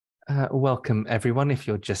Welcome, everyone. If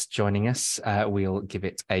you're just joining us, we'll give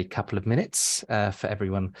it a couple of minutes for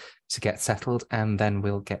everyone to get settled, and then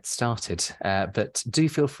we'll get started. But do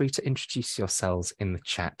feel free to introduce yourselves in the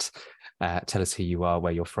chat. Tell us who you are,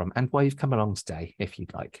 where you're from, and why you've come along today, if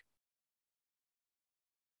you'd like.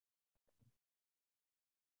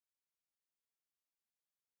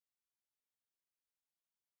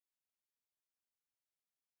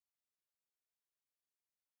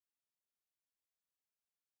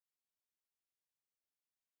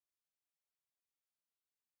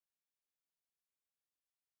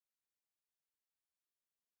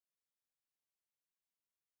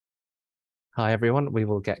 Hi, everyone. We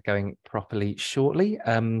will get going properly shortly.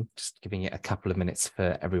 Just giving it a couple of minutes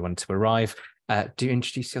for everyone to arrive. Do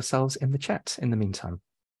introduce yourselves in the chat in the meantime.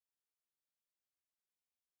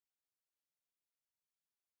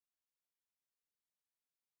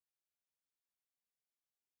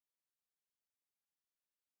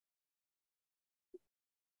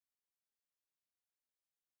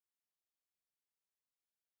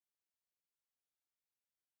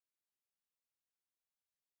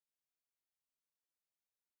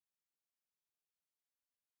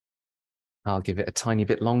 I'll give it a tiny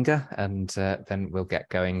bit longer and then we'll get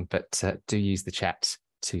going. But do use the chat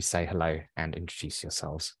to say hello and introduce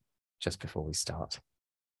yourselves just before we start.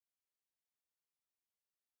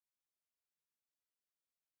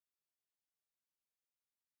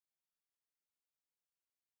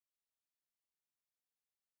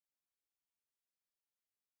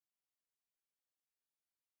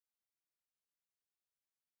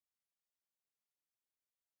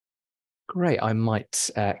 Great. I might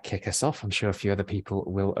kick us off. I'm sure a few other people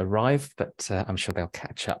will arrive, but I'm sure they'll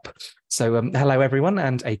catch up. So hello, everyone,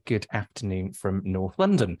 and a good afternoon from North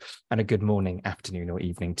London, and a good morning, afternoon, or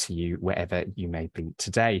evening to you, wherever you may be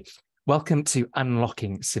today. Welcome to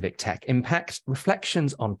Unlocking Civic Tech Impact,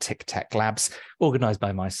 Reflections on TICTeC Labs, organised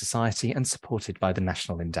by My Society and supported by the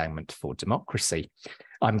National Endowment for Democracy.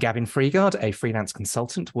 I'm Gavin Freegard, a freelance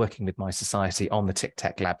consultant working with My Society on the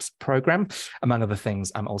TICTeC Labs programme. Among other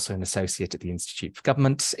things, I'm also an associate at the Institute for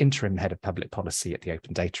Government, interim head of public policy at the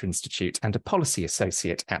Open Data Institute, and a policy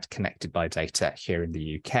associate at Connected by Data here in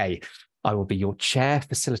the UK. I will be your chair,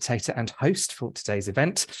 facilitator, and host for today's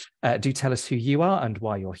event. Do tell us who you are and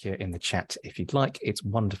why you're here in the chat if you'd like. It's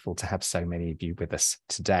wonderful to have so many of you with us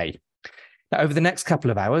today. Now, over the next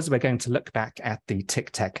couple of hours, we're going to look back at the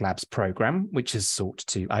TICTeC Labs programme, which has sought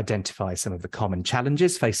to identify some of the common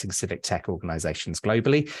challenges facing civic tech organisations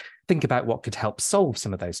globally, think about what could help solve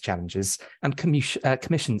some of those challenges, and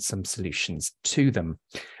commission some solutions to them.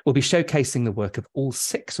 We'll be showcasing the work of all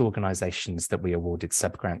 6 organisations that we awarded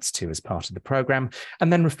subgrants to as part of the programme,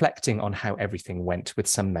 and then reflecting on how everything went with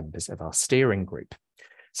some members of our steering group.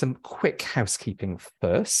 Some quick housekeeping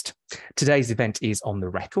first. Today's event is on the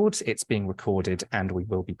record. It's being recorded and we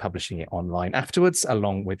will be publishing it online afterwards,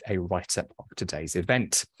 along with a write-up of today's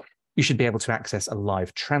event. You should be able to access a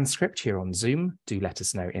live transcript here on Zoom. Do let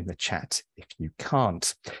us know in the chat if you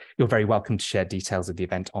can't. You're very welcome to share details of the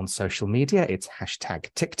event on social media. It's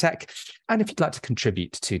 #TICTeC. And if you'd like to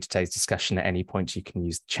contribute to today's discussion at any point, you can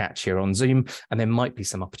use the chat here on Zoom, and there might be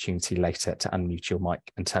some opportunity later to unmute your mic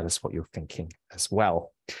and tell us what you're thinking as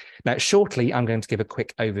well. Now, shortly, I'm going to give a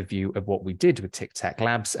quick overview of what we did with TICTeC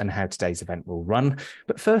Labs and how today's event will run.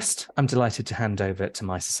 But first, I'm delighted to hand over to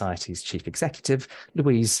My Society's Chief Executive,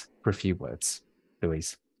 Louise, for a few words.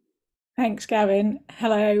 Louise. Thanks, Gavin.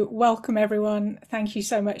 Hello, welcome everyone. Thank you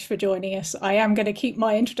so much for joining us. I am going to keep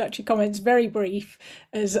my introductory comments very brief,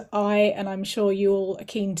 as I'm sure you all are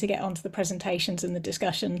keen to get onto the presentations and the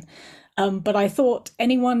discussion. But I thought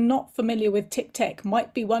anyone not familiar with TICTeC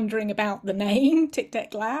might be wondering about the name,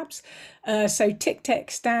 TICTeC Labs. So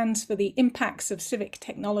TICTeC stands for the Impacts of Civic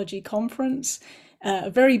Technology Conference.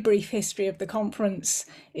 A very brief history of the conference.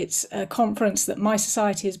 It's a conference that My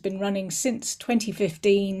Society has been running since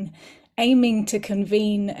 2015, aiming to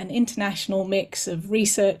convene an international mix of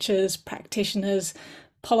researchers, practitioners,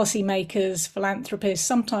 policymakers, philanthropists,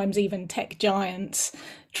 sometimes even tech giants,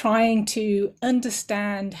 trying to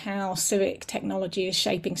understand how civic technology is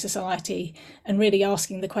shaping society and really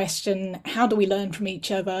asking the question, how do we learn from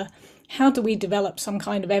each other? How do we develop some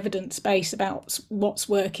kind of evidence base about what's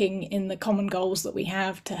working in the common goals that we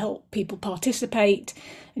have to help people participate,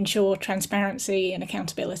 ensure transparency and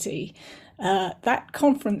accountability? That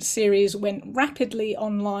conference series went rapidly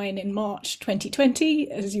online in March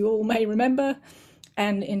 2020, as you all may remember.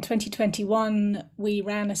 And in 2021, we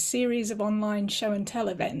ran a series of online show and tell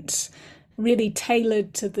events, really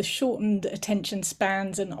tailored to the shortened attention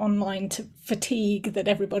spans and online fatigue that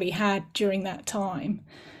everybody had during that time.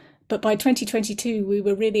 But by 2022, we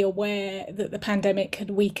were really aware that the pandemic had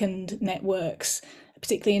weakened networks,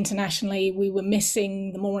 particularly internationally. We were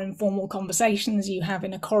missing the more informal conversations you have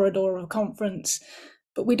in a corridor of a conference.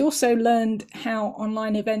 But we'd also learned how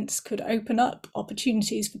online events could open up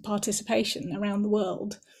opportunities for participation around the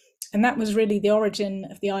world. And that was really the origin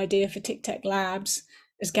of the idea for TICTeC Labs,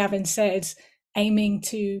 as Gavin said, aiming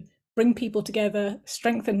to bring people together,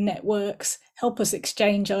 strengthen networks, help us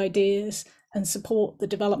exchange ideas, and support the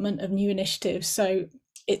development of new initiatives. So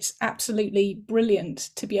it's absolutely brilliant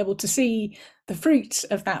to be able to see the fruits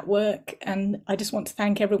of that work. And I just want to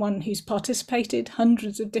thank everyone who's participated,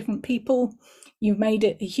 hundreds of different people. You've made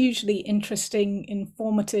it a hugely interesting,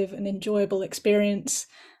 informative, and enjoyable experience.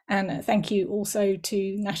 And thank you also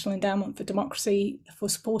to National Endowment for Democracy for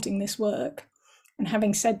supporting this work. And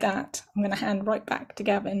having said that, I'm going to hand right back to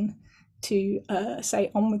Gavin to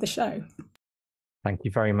say on with the show. Thank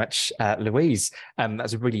you very much, Louise.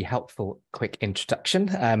 That's a really helpful, quick introduction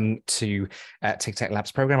to TICTeC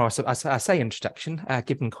Labs program. I say introduction,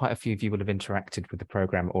 given quite a few of you will have interacted with the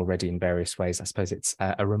program already in various ways. I suppose it's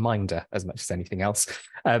a reminder as much as anything else.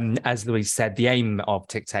 As Louise said, the aim of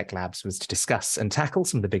TICTeC Labs was to discuss and tackle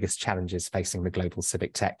some of the biggest challenges facing the global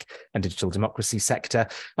civic tech and digital democracy sector.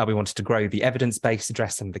 We wanted to grow the evidence base,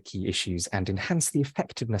 address some of the key issues, and enhance the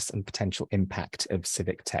effectiveness and potential impact of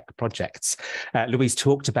civic tech projects. Louise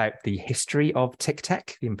talked about the history of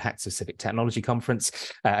TICTeC, the Impacts of Civic Technology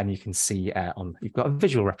Conference, and you can see you've got a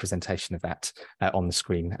visual representation of that on the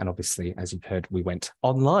screen. And obviously, as you've heard, we went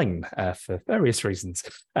online for various reasons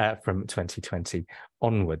from 2020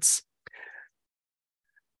 onwards.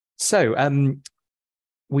 So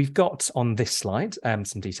we've got on this slide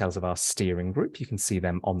some details of our steering group. You can see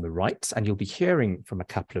them on the right, and you'll be hearing from a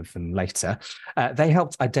couple of them later. They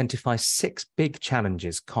helped identify 6 big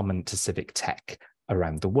challenges common to civic tech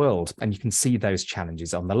around the world. And you can see those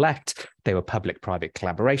challenges on the left. They were public-private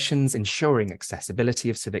collaborations, ensuring accessibility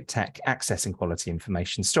of civic tech, accessing quality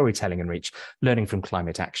information, storytelling and reach, learning from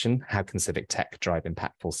climate action, how can civic tech drive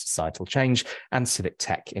impactful societal change, and civic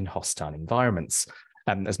tech in hostile environments.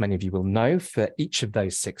 As many of you will know, for each of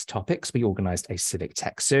those 6 topics, we organised a civic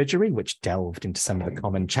tech surgery, which delved into some of the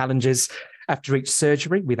common challenges. After each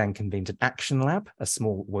surgery, we then convened an action lab, a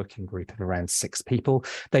small working group of around 6 people.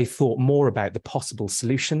 They thought more about the possible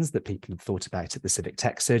solutions that people had thought about at the civic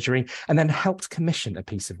tech surgery, and then helped commission a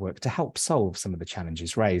piece of work to help solve some of the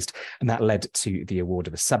challenges raised. And that led to the award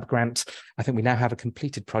of a sub-grant. I think we now have a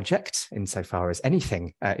completed project, insofar as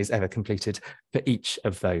anything is ever completed, for each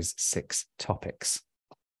of those 6 topics.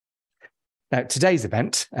 Now, today's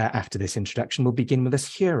event, after this introduction, will begin with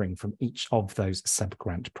us hearing from each of those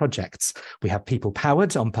sub-grant projects. We have People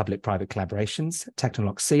Powered on public-private collaborations,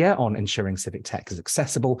 Technoloxia on ensuring civic tech is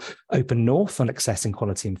accessible, Open North on accessing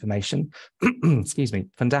quality information, excuse me,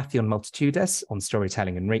 Fundafi on Multitudes on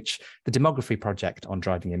storytelling and reach, the Demography Project on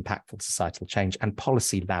driving impactful societal change, and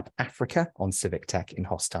Policy Lab Africa on civic tech in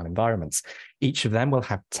hostile environments. Each of them will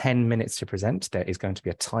have 10 minutes to present. There is going to be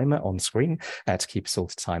a timer on screen to keep us all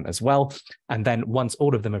to time as well. And then once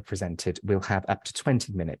all of them are presented, we'll have up to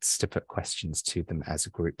 20 minutes to put questions to them as a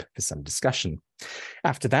group for some discussion.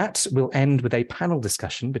 After that, we'll end with a panel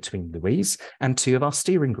discussion between Louise and 2 of our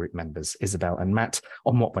steering group members, Isabel and Matt,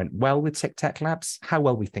 on what went well with TICTeC Labs, how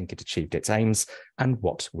well we think it achieved its aims, and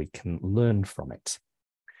what we can learn from it.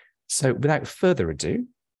 So without further ado,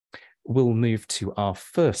 we'll move to our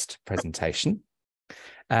first presentation.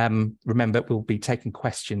 Remember, we'll be taking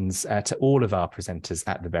questions to all of our presenters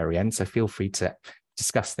at the very end, so feel free to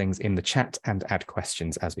discuss things in the chat and add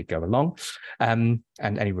questions as we go along, and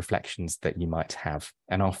any reflections that you might have.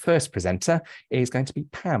 And our first presenter is going to be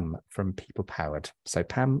Pam from People Powered. So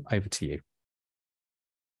Pam, over to you.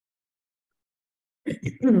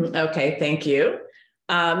 Okay, thank you.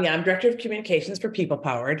 I'm Director of Communications for People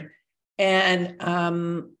Powered, and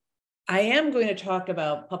I am going to talk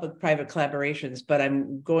about public-private collaborations, but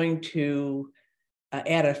I'm going to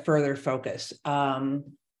add a further focus.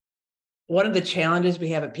 One of the challenges we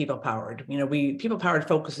have at People Powered, People Powered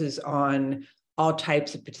focuses on all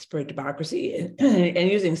types of participatory democracy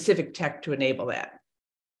and using civic tech to enable that.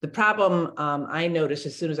 The problem I noticed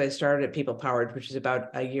as soon as I started at People Powered, which is about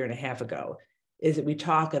a year and a half ago, is that we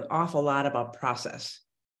talk an awful lot about process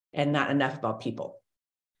and not enough about people.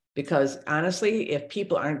 Because honestly, if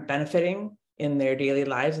people aren't benefiting in their daily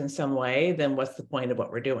lives in some way, then what's the point of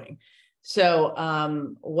what we're doing? So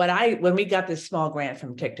when we got this small grant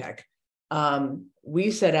from TICTeC,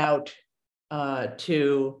 we set out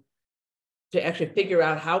to actually figure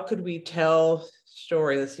out how could we tell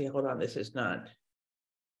story. Let's see, hold on, this is not,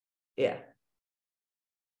 yeah,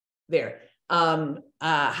 there.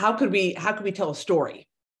 How could we tell a story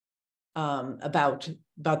about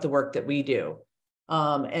the work that we do.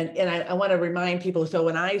 And I want to remind people, so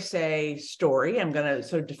when I say story, I'm going to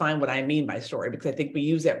sort of define what I mean by story, because I think we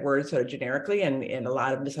use that word sort of generically and a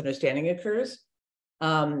lot of misunderstanding occurs.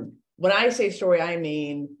 When I say story, I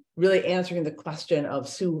mean really answering the question of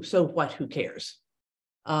so what, who cares?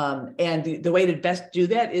 And the way to best do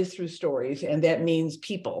that is through stories, and that means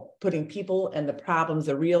people, putting people and the problems,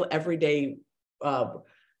 the real everyday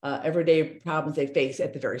problems they face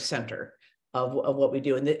at the very center of what we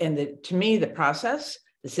do. And to me, the process,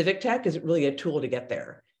 the CivicTech, is really a tool to get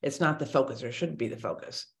there. It's not the focus, or it shouldn't be the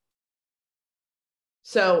focus.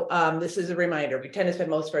 So this is a reminder. We tend to spend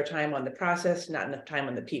most of our time on the process, not enough time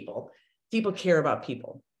on the people. People care about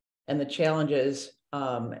people and the challenges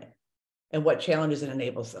and what challenges it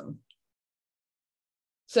enables them.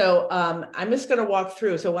 So I'm just going to walk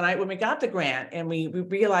through. So when we got the grant and we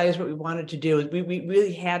realized what we wanted to do, is we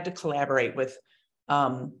really had to collaborate with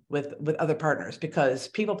other partners, because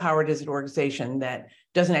People Powered is an organization that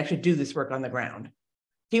doesn't actually do this work on the ground.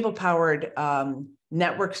 People Powered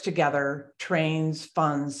networks together, trains,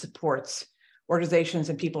 funds, supports organizations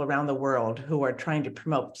and people around the world who are trying to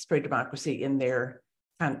promote participatory democracy in their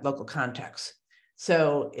local context.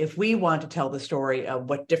 So if we want to tell the story of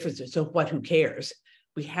what differences, so what, who cares,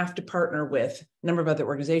 we have to partner with a number of other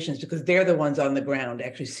organizations, because they're the ones on the ground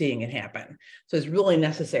actually seeing it happen. So it's really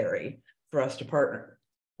necessary for us to partner.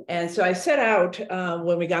 And so I set out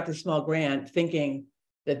when we got this small grant, thinking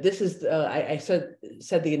that this is, I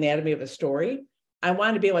said the anatomy of a story. I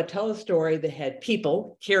wanted to be able to tell a story that had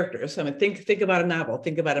people, characters. So I mean, think about a novel,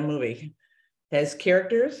 think about a movie. It has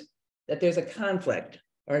characters, that there's a conflict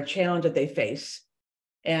or a challenge that they face,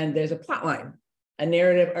 and there's a plot line, a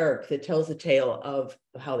narrative arc that tells the tale of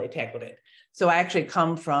how they tackled it. So I actually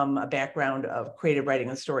come from a background of creative writing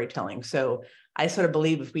and storytelling. So I sort of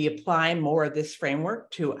believe if we apply more of this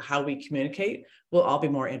framework to how we communicate, we'll all be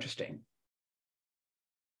more interesting.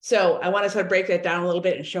 So I want to sort of break that down a little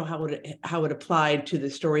bit and show how it applied to the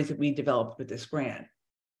stories that we developed with this grant.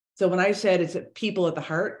 So when I said it's people at the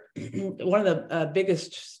heart, one of the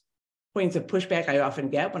biggest points of pushback I often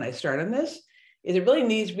get when I start on this is we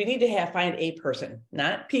need to find a person,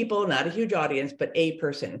 not people, not a huge audience, but a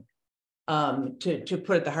person to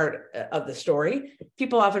put at the heart of the story.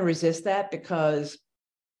 People often resist that because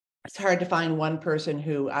it's hard to find one person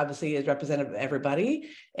who obviously is representative of everybody,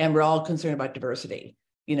 and we're all concerned about diversity.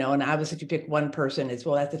 You know, and obviously if you pick one person, it's,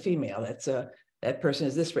 well, that's a female, that person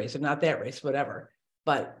is this race or not that race, whatever.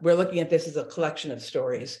 But we're looking at this as a collection of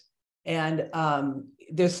stories. And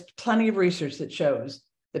there's plenty of research that shows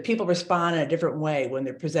that people respond in a different way when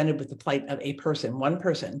they're presented with the plight of a person, one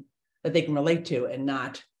person that they can relate to, and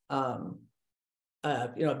not a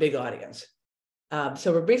big audience.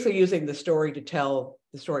 So we're basically using the story to tell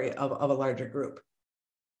the story of a larger group.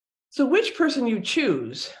 So which person you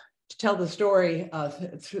choose to tell the story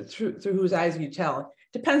through whose eyes you tell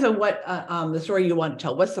depends on what the story you want to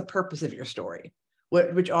tell. What's the purpose of your story?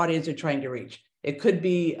 Which audience you're trying to reach? It could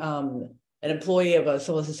be an employee of a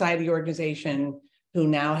civil society organization who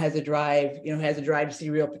now has a drive to see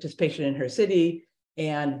real participation in her city.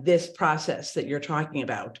 And this process that you're talking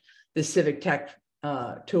about, the CivicTech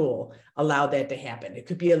tool, allowed that to happen. It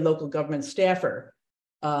could be a local government staffer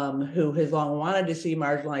who has long wanted to see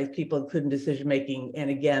marginalized people included in decision-making. And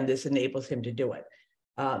again, this enables him to do it.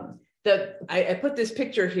 I put this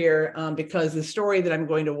picture here because the story that I'm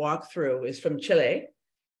going to walk through is from Chile.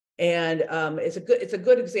 And it's a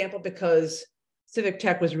good example because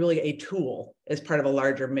CivicTech was really a tool as part of a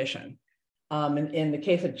larger mission. In the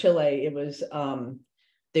case of Chile, it was,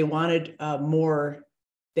 they wanted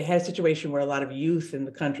they had a situation where a lot of youth in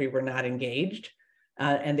the country were not engaged.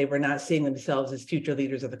 And they were not seeing themselves as future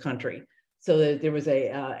leaders of the country. So there was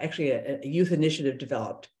actually a youth initiative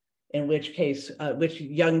developed, in which case, which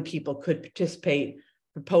young people could participate,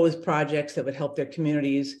 propose projects that would help their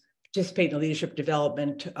communities, participate in a leadership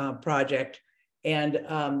development project, and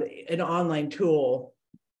an online tool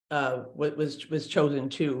was chosen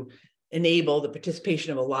to enable the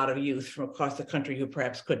participation of a lot of youth from across the country who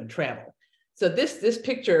perhaps couldn't travel. So this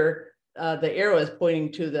picture, the arrow is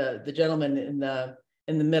pointing to the gentleman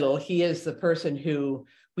in the middle. He is the person who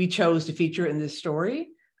we chose to feature in this story.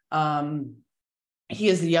 He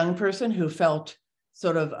is the young person who felt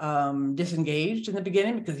sort of disengaged in the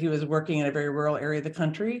beginning because he was working in a very rural area of the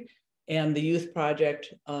country. And the youth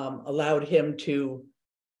project allowed him to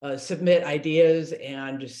submit ideas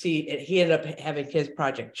and see it. He ended up having his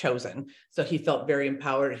project chosen. So he felt very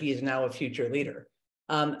empowered. He is now a future leader.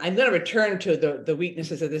 I'm going to return to the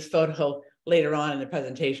weaknesses of this photo later on in the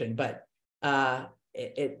presentation, but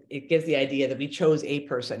it gives the idea that we chose a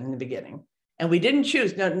person in the beginning. And we didn't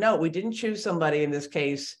choose, we didn't choose somebody in this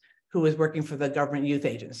case who was working for the government youth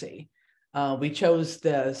agency. We chose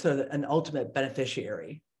the sort of an ultimate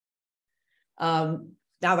beneficiary. Now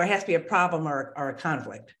there has to be a problem or a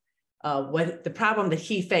conflict. What the problem that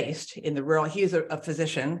he faced in the rural, he's a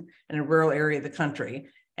physician in a rural area of the country.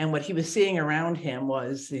 And what he was seeing around him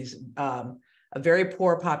was these, a very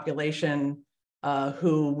poor population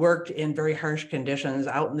who worked in very harsh conditions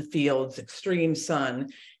out in the fields, extreme sun.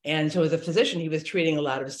 And so as a physician, he was treating a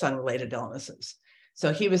lot of sun-related illnesses.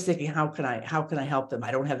 So he was thinking, how can I help them? I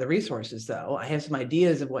don't have the resources though. I have some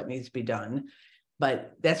ideas of what needs to be done,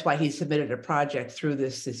 but that's why he submitted a project through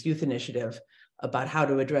this youth initiative about how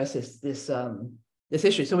to address this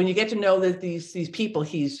issue. So when you get to know that these people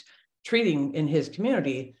he's treating in his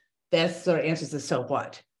community, that sort of answers the so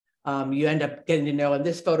what. You end up getting to know, and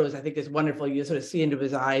this photo I think is wonderful. You sort of see into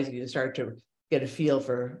his eyes, and you start to get a feel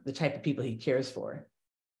for the type of people he cares for.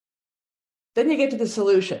 Then you get to the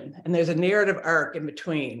solution, and there's a narrative arc in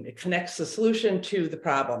between. It connects the solution to the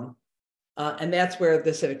problem, and that's where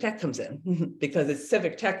the civic tech comes in, because it's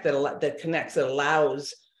civic tech that connects, that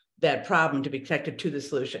allows that problem to be connected to the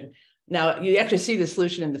solution. Now, you actually see the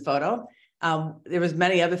solution in the photo. There was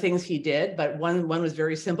many other things he did, but one was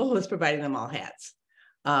very simple, was providing them all hats.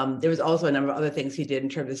 There was also a number of other things he did in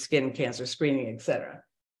terms of skin cancer screening, et cetera.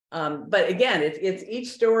 But again, it's each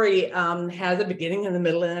story has a beginning and a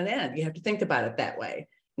middle and an end. You have to think about it that way.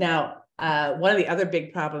 Now, one of the other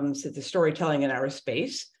big problems with the storytelling in our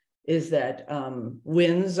space is that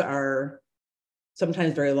wins are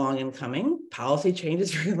sometimes very long in coming. Policy change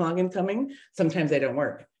is very long in coming. Sometimes they don't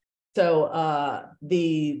work. So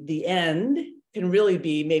the end can really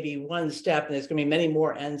be maybe one step, and there's going to be many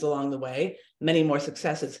more ends along the way, many more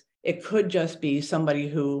successes. It could just be somebody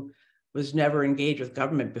who was never engaged with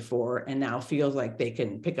government before and now feels like they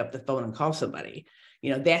can pick up the phone and call somebody.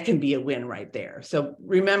 You know, that can be a win right there. So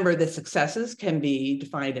remember that successes can be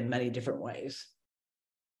defined in many different ways.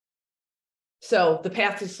 So the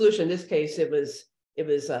path to solution, in this case, it was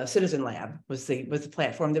Citizen Lab was the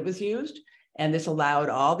platform that was used. And this allowed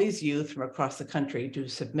all these youth from across the country to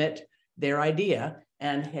submit their idea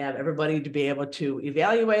and have everybody to be able to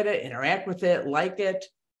evaluate it, interact with it, like it,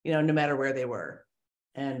 you know, no matter where they were.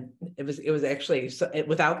 And it was actually,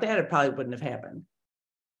 without that, it probably wouldn't have happened.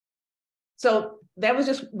 So that was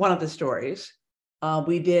just one of the stories.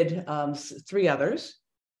 We did 3 others.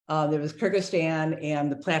 There was Kyrgyzstan,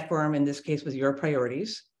 and the platform in this case was Your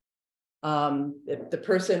Priorities. The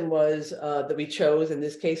person was that we chose in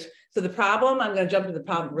this case. So the problem, I'm going to jump to the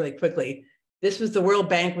problem really quickly. This was the World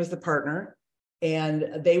Bank was the partner,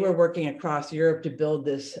 and they were working across Europe to build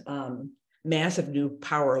this massive new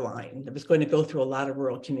power line that was going to go through a lot of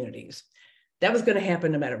rural communities. That was going to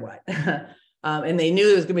happen no matter what. And they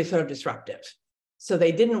knew it was going to be sort of disruptive. So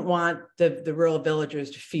they didn't want the rural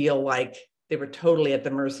villagers to feel like they were totally at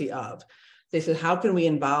the mercy of. They said, how can we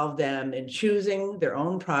involve them in choosing their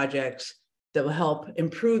own projects that will help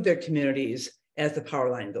improve their communities as the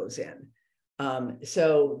power line goes in?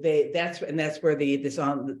 So that's where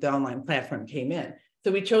the online platform came in.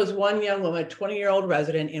 So we chose one young woman, a 20-year-old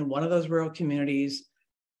resident in one of those rural communities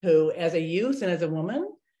who, as a youth and as a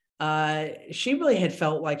woman, she really had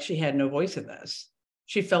felt like she had no voice in this.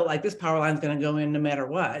 She felt like this power line is going to go in no matter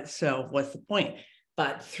what. So what's the point?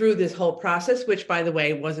 But through this whole process, which, by the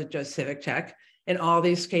way, wasn't just civic tech, in all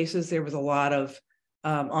these cases, there was a lot of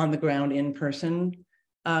on-the-ground, in-person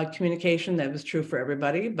communication. That was true for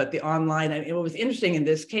everybody. But the online, and what was interesting in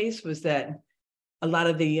this case was that a lot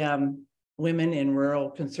of the women in rural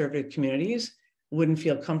conservative communities wouldn't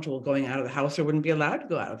feel comfortable going out of the house or wouldn't be allowed to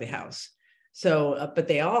go out of the house. So, but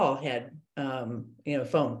they all had, phone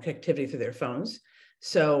connectivity through their phones.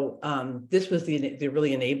 So this was the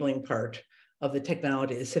really enabling part of the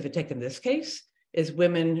technology. The civic tech in this case is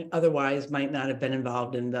women otherwise might not have been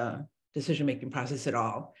involved in the decision-making process at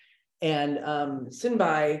all. And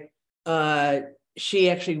Sinbai, she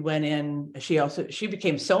actually went in, she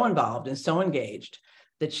became so involved and so engaged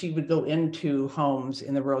that she would go into homes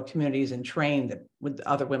in the rural communities and train with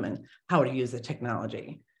other women how to use the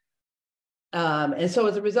technology. And so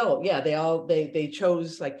as a result, yeah, they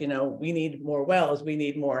chose, like, we need more wells, we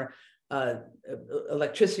need more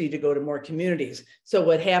electricity to go to more communities. So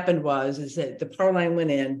what happened is that the power line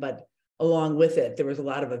went in, but along with it, there was a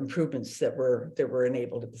lot of improvements that were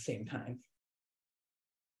enabled at the same time.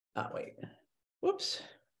 Wait, whoops.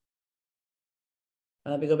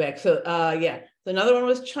 Let me go back. So yeah, so another one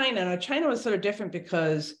was China. Now China was sort of different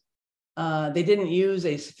because they didn't use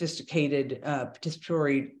a sophisticated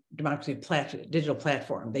participatory democracy digital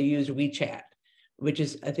platform. They used WeChat, which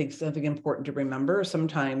is, I think, something important to remember.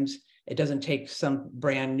 Sometimes It doesn't take some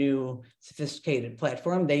brand new sophisticated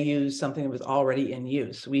platform. They use something that was already in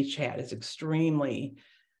use. WeChat is extremely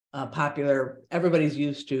popular. Everybody's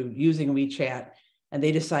used to using WeChat, and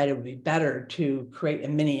they decided it would be better to create a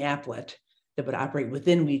mini applet that would operate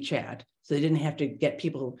within WeChat, so they didn't have to get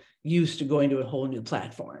people used to going to a whole new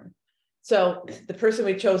platform. So the person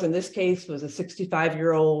we chose in this case was a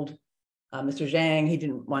 65-year-old Mr. Zhang. He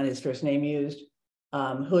didn't want his first name used,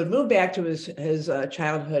 who had moved back to his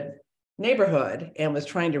childhood neighborhood and was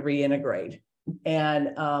trying to reintegrate.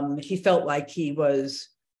 And he felt like he was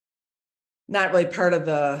not really part of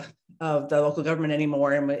the local government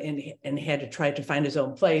anymore, and had to try to find his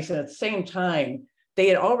own place. And at the same time, they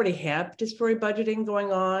had already had participatory budgeting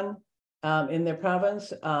going on in their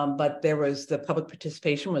province, but there was the public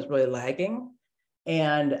participation was really lagging.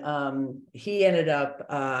 And he ended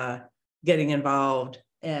up getting involved,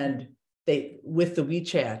 and with the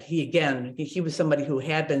WeChat, he was somebody who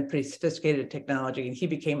had been pretty sophisticated at technology, and he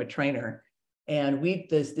became a trainer. And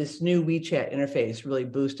this new WeChat interface really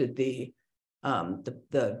boosted the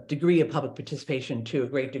degree of public participation to a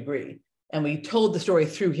great degree. And we told the story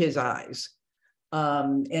through his eyes.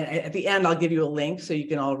 And at the end, I'll give you a link so you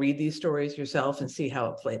can all read these stories yourself and see how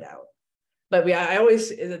it played out. But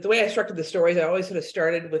the way I structured the stories, I always sort of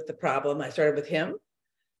started with the problem. I started with him.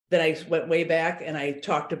 Then I went way back and I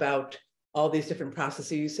talked about all these different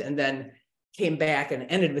processes, and then came back and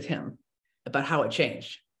ended with him about how it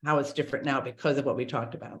changed, how it's different now because of what we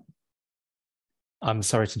talked about. I'm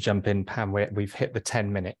sorry to jump in, Pam. We've hit the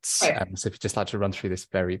 10 minutes. Right. So if you'd just like to run through this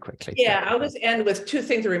very quickly. Yeah, I'll just end with two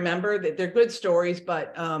things to remember. That they're good stories,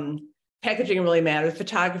 but packaging really matters.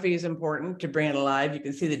 Photography is important to bring it alive. You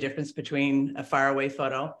can see the difference between a faraway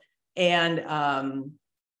photo and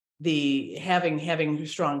having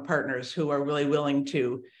strong partners who are really willing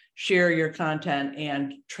to share your content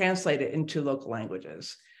and translate it into local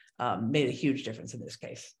languages made a huge difference in this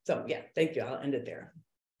case. So yeah, thank you. I'll end it there.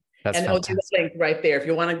 That's and fantastic. I'll do the link right there. If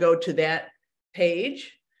you want to go to that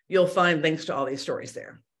page, you'll find links to all these stories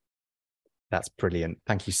there. That's brilliant.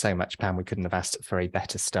 Thank you so much, Pam. We couldn't have asked for a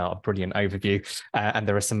better start. Brilliant overview. And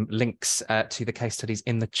there are some links to the case studies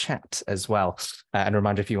in the chat as well. And a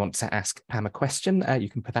reminder, if you want to ask Pam a question, you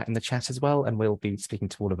can put that in the chat as well. And we'll be speaking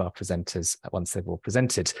to all of our presenters once they've all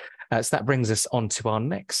presented. So that brings us on to our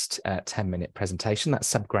next 10-minute presentation.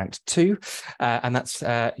 That's Subgrant 2. And that's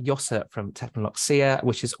Yossa from Technoloxia,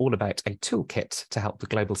 which is all about a toolkit to help the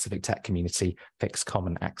global civic tech community fix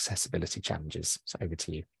common accessibility challenges. So over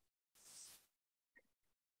to you.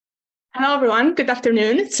 Hello, everyone. Good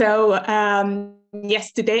afternoon. So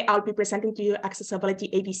yes, today I'll be presenting to you Accessibility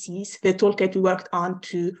ABCs, the toolkit we worked on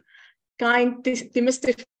to kind of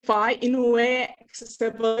demystify, in a way,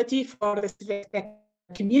 accessibility for the civic tech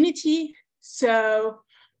community. So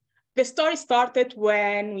the story started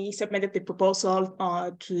when we submitted the proposal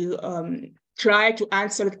to try to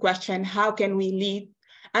answer the question, how can we lead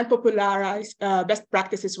and popularize best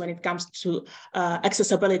practices when it comes to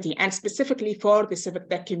accessibility, and specifically for the civic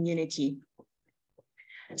tech community.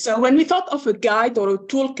 So when we thought of a guide or a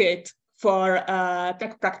toolkit for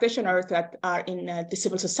tech practitioners that are in the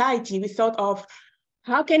civil society, we thought of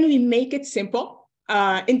how can we make it simple,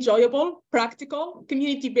 enjoyable, practical,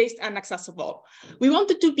 community-based, and accessible. We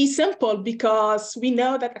wanted to be simple because we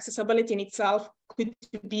know that accessibility in itself could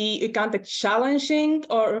be kind of challenging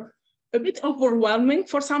or a bit overwhelming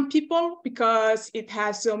for some people because it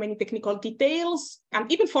has so many technical details.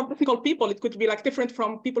 And even for technical people, it could be like different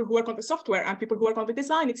from people who work on the software and people who work on the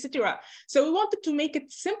design, etc. So we wanted to make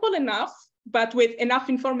it simple enough, but with enough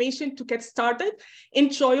information to get started,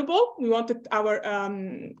 enjoyable. We wanted our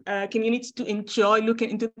community to enjoy looking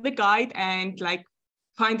into the guide and like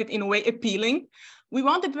find it in a way appealing. We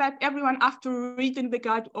wanted that everyone, after reading the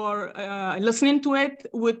guide or listening to it,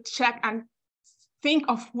 would check and think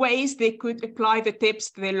of ways they could apply the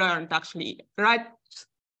tips they learned actually right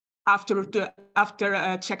after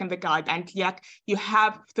checking the guide, and yet you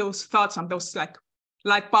have those thoughts and those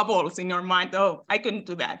like bubbles in your mind. Oh, I couldn't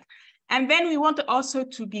do that. And then we want it also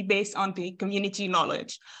to be based on the community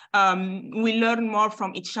knowledge. We learn more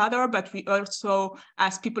from each other, but we also,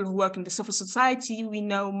 as people who work in the civil society, we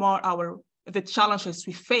know more the challenges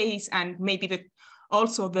we face and maybe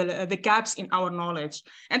also the gaps in our knowledge.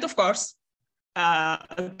 And of course,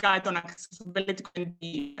 a guide on accessibility can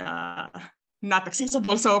be not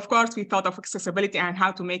accessible. So of course, we thought of accessibility and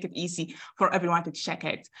how to make it easy for everyone to check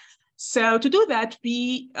it. So to do that,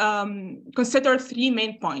 we consider 3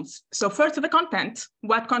 main points. So first, the content.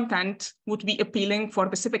 What content would be appealing for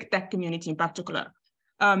the civic tech community in particular?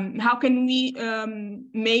 how can we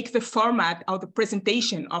make the format or the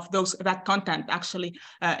presentation of that content actually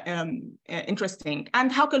interesting,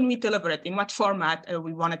 and how can we deliver it, in what format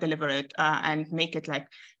we want to deliver it, and make it like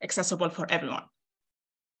accessible for everyone.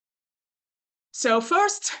 So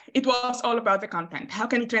first, it was all about the content. How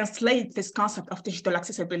can we translate this concept of digital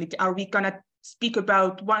accessibility? Are we going to speak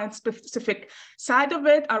about one specific side of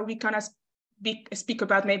it? Are we going to speak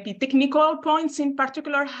about maybe technical points in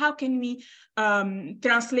particular? How can we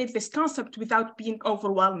translate this concept without being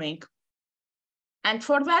overwhelming? And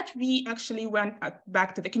for that, we actually went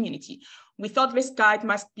back to the community. We thought this guide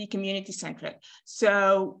must be community-centric.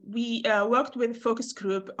 So we worked with a focus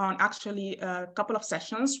group on actually a couple of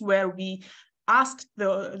sessions where we asked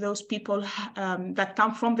those people that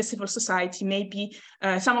come from the civil society. Maybe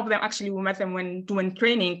some of them actually, we met them when doing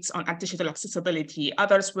trainings on digital accessibility.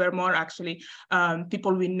 Others were more actually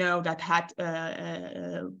people we know that had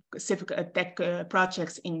civic tech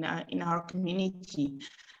projects in our community.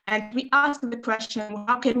 And we asked the question,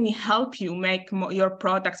 how can we help you make your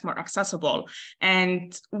products more accessible?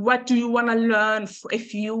 And what do you want to learn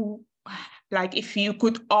if you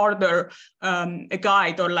could order a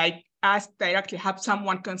guide, or like ask directly, have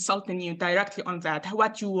someone consulting you directly on that,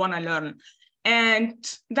 what you want to learn? And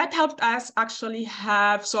that helped us actually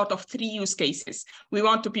have sort of 3 use cases. We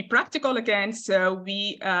want to be practical again, so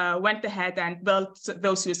we went ahead and built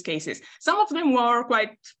those use cases. Some of them were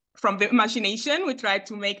quite from the imagination. We tried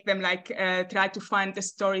to make them like, try to find the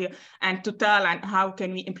story and to tell and how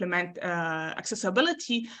can we implement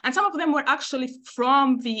accessibility. And some of them were actually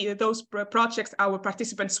from those projects our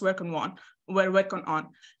participants were working on.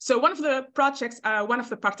 So one of the projects one of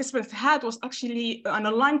the participants had was actually an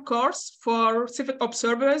online course for civic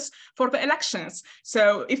observers for the elections.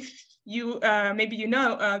 So if you maybe you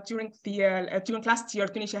know, during last year,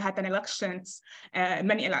 Tunisia had an elections,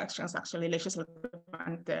 many elections actually, legislative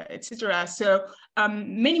and etc. So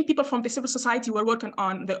many people from the civil society were working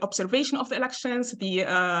on the observation of the elections, the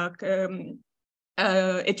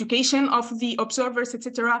education of the observers,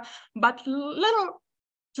 etc. But little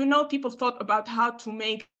to know people thought about how to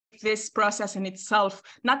make this process in itself,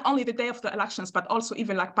 not only the day of the elections, but also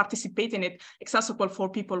even like participate in it, accessible for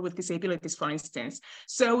people with disabilities, for instance.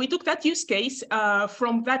 So we took that use case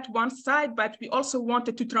from that one side, but we also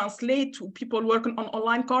wanted to translate to people working on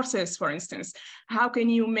online courses, for instance. How can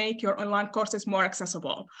you make your online courses more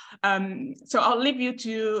accessible? So I'll leave you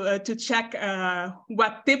to check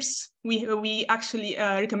what tips we actually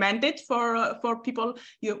recommended for people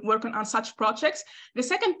working on such projects. The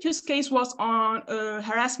second use case was on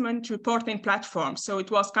harassment reporting platform. So it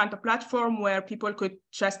was kind of platform where people could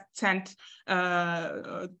just send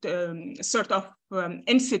sort of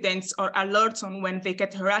incidents or alerts on when they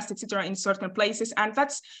get harassed, etc., in certain places. And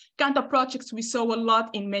that's kind of projects we saw a lot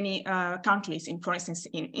in many countries, for instance,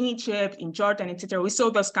 in Egypt, in Jordan, etc. We saw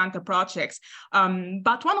those kind of projects.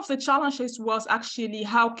 But one of the challenges was actually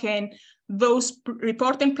how can those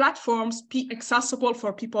reporting platforms be accessible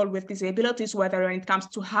for people with disabilities, whether when it comes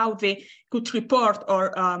to how they could report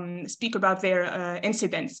or speak about their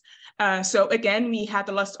incidents. So again, we had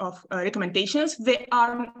a list of recommendations. They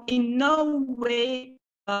are in no way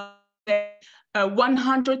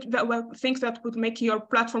 100 things that would make your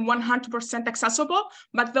platform 100% accessible,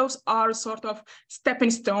 but those are sort of stepping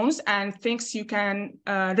stones and things you can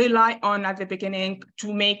rely on at the beginning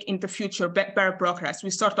to make in the future better progress.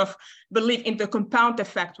 We sort of believe in the compound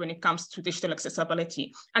effect when it comes to digital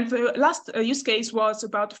accessibility. And the last use case was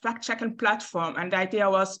about fact-checking platform. And the idea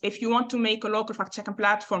was, if you want to make a local fact-checking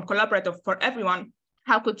platform collaborative for everyone,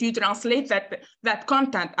 how could you translate that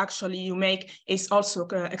content actually you make is also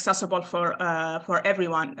accessible for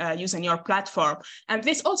everyone using your platform? And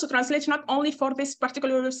this also translates not only for this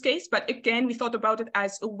particular use case, but again, we thought about it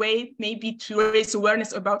as a way maybe to raise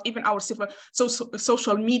awareness about even our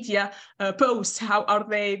social media posts. How are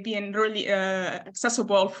they being really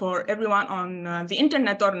accessible for everyone on the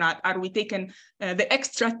internet or not? Are we taking the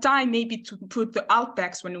extra time maybe to put the alt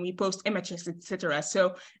text when we post images, etc.?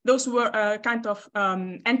 So those were kind of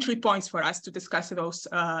entry points for us to discuss those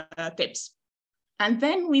tips. And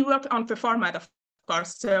then we worked on the format, of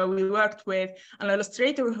course. So we worked with an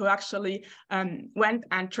illustrator who actually went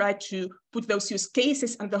and tried to put those use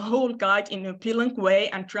cases and the whole guide in an appealing way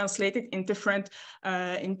and translate it in different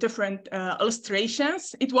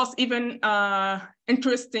illustrations. It was even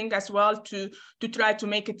interesting as well to try to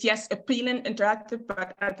make it, yes, appealing, interactive,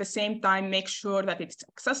 but at the same time make sure that it's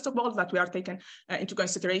accessible, that we are taking into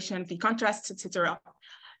consideration the contrasts, etc.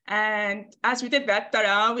 And as we did that,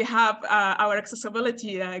 we have our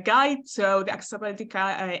accessibility guide. So the accessibility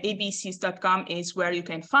abcs.com is where you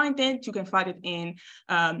can find it. You can find it in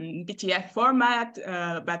PDF format,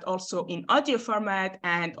 but also in audio format,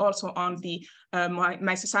 and also on the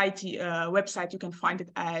My Society website. You can find it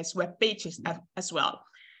as web pages as well.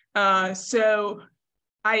 So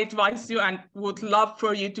I advise you and would love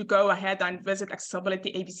for you to go ahead and visit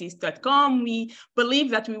accessibilityabcs.com. We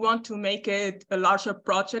believe that we want to make it a larger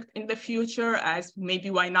project in the future, as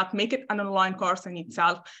maybe why not make it an online course in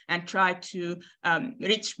itself and try to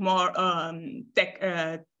reach more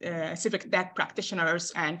civic tech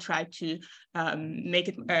practitioners and try to make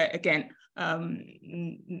it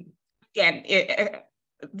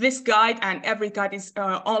this guide and every guide is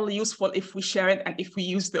only useful if we share it and if we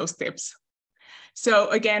use those tips. So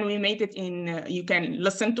again, we made it in, you can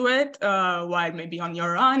listen to it while maybe on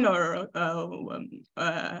your run or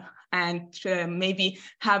maybe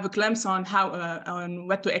have a glimpse on how on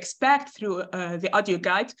what to expect through the audio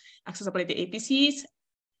guide, Accessibility ABCs.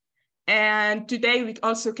 And today we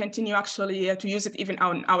also continue actually to use it even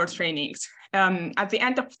on our trainings. At the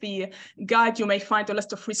end of the guide, you may find a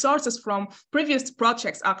list of resources from previous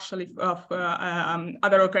projects actually of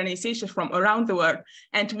other organizations from around the world.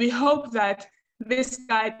 And we hope that this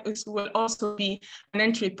guide will also be an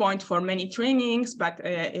entry point for many trainings, but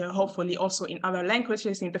hopefully also in other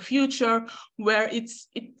languages in the future, where it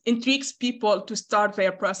intrigues people to start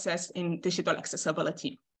their process in digital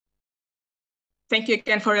accessibility. Thank you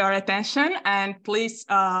again for your attention, and please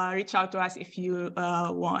reach out to us if you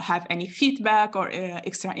have any feedback or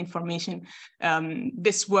extra information.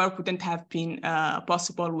 This work wouldn't have been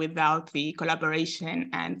possible without the collaboration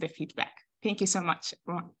and the feedback. Thank you so much,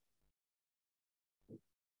 everyone.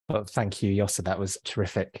 Well, thank you, Yossa. That was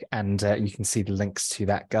terrific. And you can see the links to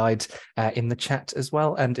that guide in the chat as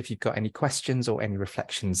well. And if you've got any questions or any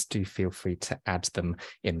reflections, do feel free to add them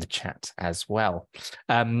in the chat as well.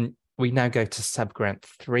 We now go to subgrant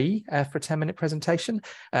 3 for a 10-minute presentation,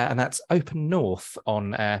 and that's Open North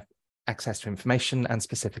on access to information and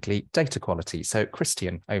specifically data quality. So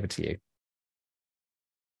Christian, over to you.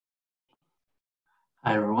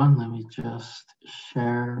 Hi, everyone. Let me just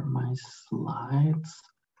share my slides.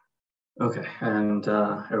 Okay, and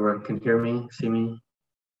everyone can hear me, see me?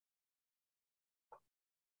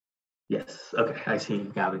 Yes, okay, I see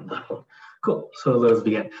Gavin. Cool, so let's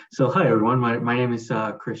begin. So hi, everyone. My name is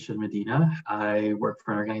Christian Medina. I work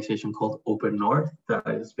for an organization called Open North that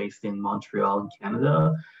is based in Montreal in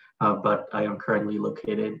Canada, but I am currently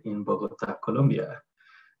located in Bogota, Colombia.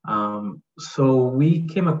 So we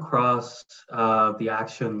came across the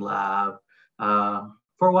Action Lab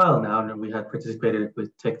for a while now, and we had participated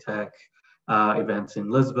with TICTeC events in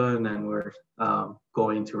Lisbon, and we're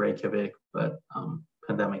going to Reykjavik, but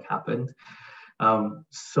pandemic happened.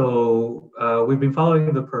 So we've been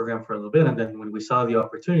following the program for a little bit, and then when we saw the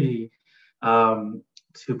opportunity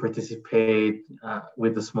to participate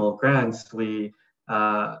with the small grants, we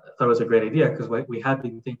thought it was a great idea, because we had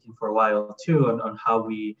been thinking for a while too on how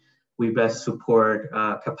we best support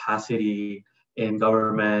capacity in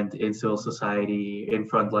government, in civil society, in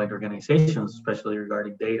frontline organizations, especially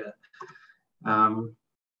regarding data.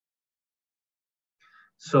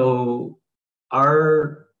 So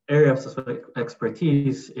our area of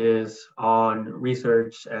expertise is on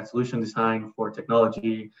research and solution design for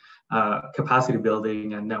technology, capacity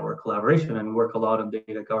building, and network collaboration, and work a lot on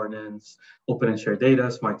data governance, open and shared data,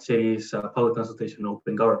 smart cities, public consultation,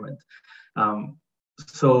 open government.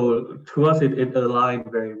 So to us, it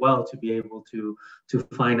aligned very well to be able to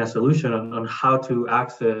find a solution on how to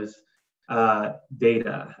access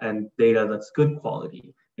data, and data that's good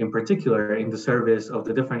quality, in particular in the service of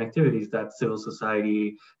the different activities that civil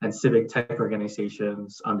society and civic tech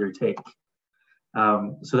organizations undertake.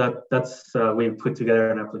 So that's we put together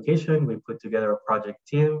an application, we put together a project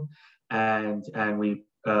team, and we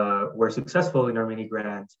were successful in our mini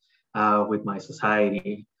grant with My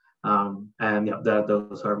Society. And yeah,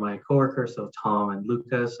 those are my coworkers, so Tom and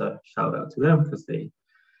Lucas. Shout out to them, because they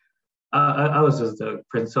I was just the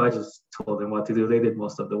prince, so I just told them what to do. They did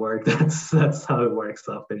most of the work. That's how it works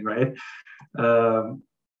often, right?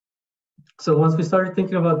 So once we started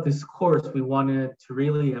thinking about this course, we wanted to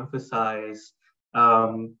really emphasize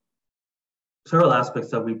several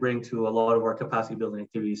aspects that we bring to a lot of our capacity building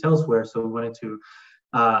activities elsewhere. So we wanted to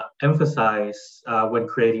emphasize when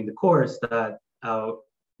creating the course that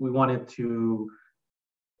we wanted to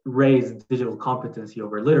raise digital competency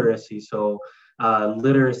over literacy. So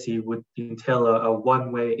literacy would entail a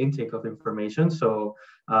one-way intake of information. So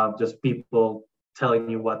just people telling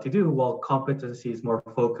you what to do, while competency is more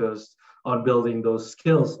focused on building those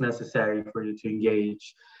skills necessary for you to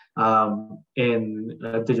engage in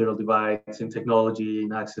digital divides, in technology,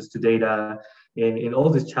 in access to data, in all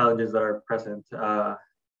these challenges that are present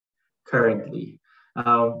currently.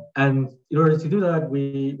 And in order to do that,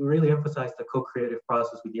 we really emphasized the co-creative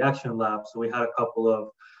process with the Action Lab. So we had a couple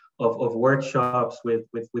of workshops with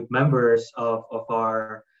members of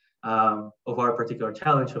our particular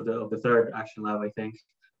challenge of the third Action Lab, I think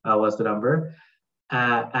was the number,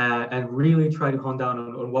 and really try to hone down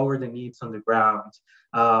on what were the needs on the ground,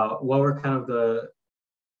 what were kind of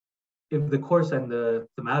if the course and the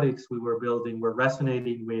thematics we were building were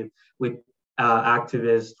resonating with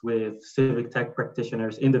activists, with civic tech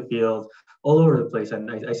practitioners in the field, all over the place.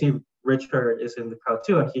 And I see Richard is in the crowd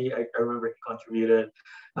too, and I remember he contributed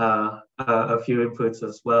a few inputs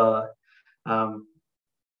as well.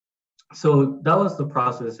 So that was the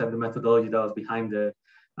process and the methodology that was behind it.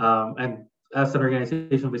 And as an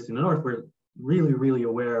organization based in the North, we're really, really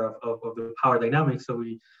aware of the power dynamics. So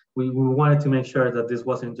we wanted to make sure that this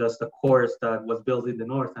wasn't just a course that was built in the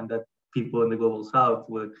North and that people in the Global South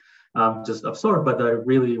would just absorb, but that it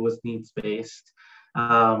really was needs-based.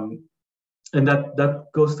 And that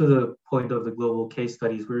goes to the point of the global case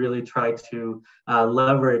studies. We really try to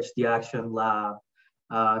leverage the Action Lab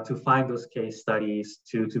to find those case studies,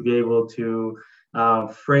 to be able to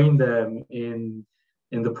frame them in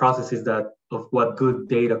the processes of what good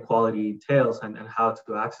data quality entails and how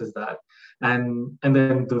to access that. And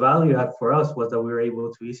then the value add for us was that we were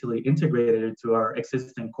able to easily integrate it into our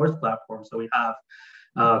existing course platform. So we have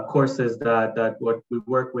courses that we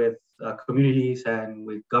work with communities and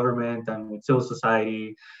with government and with civil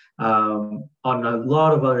society on a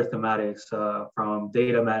lot of other thematics, from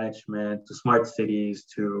data management to smart cities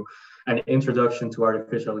to an introduction to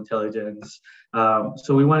artificial intelligence.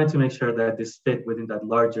 So we wanted to make sure that this fit within that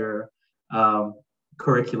larger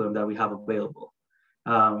curriculum that we have available.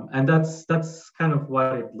 And that's kind of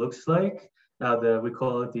what it looks like. We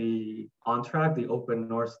call it the OnTrack, the Open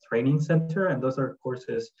North Training Center, and those are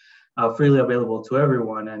courses freely available to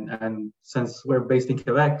everyone. And since we're based in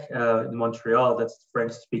Quebec, in Montreal, that's the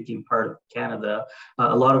French-speaking part of Canada,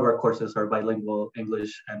 a lot of our courses are bilingual,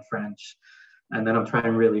 English and French. And then I'm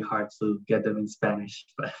trying really hard to get them in Spanish,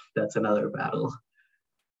 but that's another battle.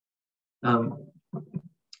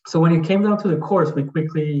 So when it came down to the course, we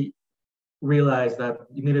quickly realized that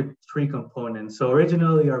you needed 3 components. So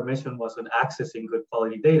originally our mission was on accessing good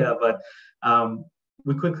quality data, but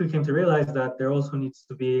we quickly came to realize that there also needs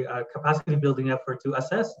to be a capacity building effort to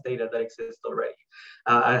assess data that exists already.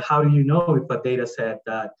 And how do you know if a data set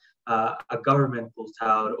that a government puts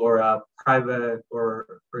out, or a private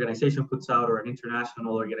or organization puts out, or an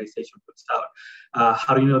international organization puts out,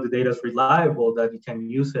 how do you know the data is reliable, that you can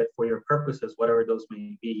use it for your purposes, whatever those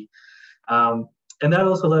may be? And that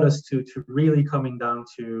also led us to really coming down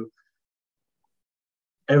to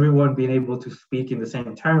everyone being able to speak in the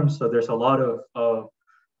same terms. So there's a lot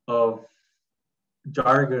of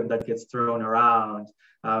jargon that gets thrown around.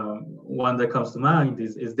 One that comes to mind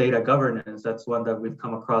is data governance. That's one that we've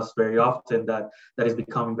come across very often that is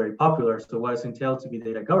becoming very popular. So what is entailed to be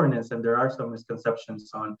data governance? And there are some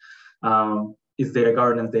misconceptions on is data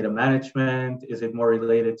governance data management? Is it more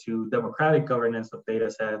related to democratic governance of data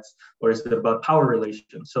sets, or is it about power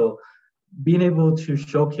relations? So being able to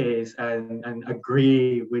showcase and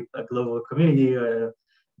agree with a global community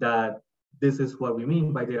that this is what we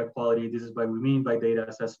mean by data quality, this is what we mean by data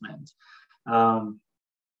assessment.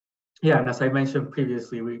 Yeah, and as I mentioned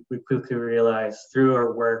previously, we quickly realized through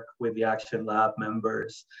our work with the Action Lab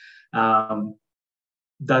members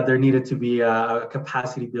that there needed to be a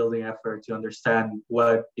capacity building effort to understand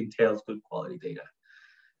what entails good quality data.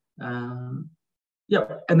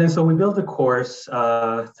 Yeah, and then so we built the course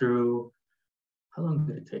through, how long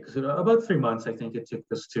did it take us? About 3 months, I think it took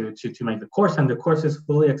us to make the course, and the course is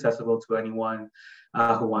fully accessible to anyone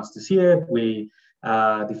who wants to see it. We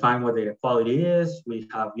define what data quality is. We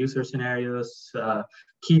have user scenarios,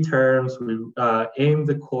 key terms. We aim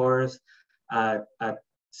the course at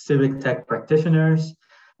civic tech practitioners.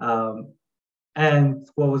 And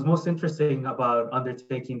what was most interesting about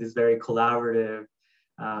undertaking this very collaborative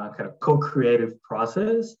kind of co-creative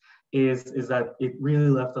process is that it really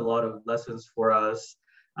left a lot of lessons for us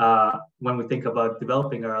when we think about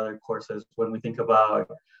developing our other courses, when we think about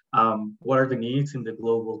what are the needs in the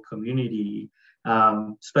global community,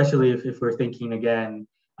 especially if we're thinking again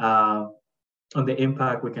on the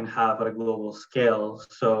impact we can have at a global scale.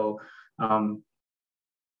 So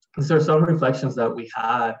these are some reflections that we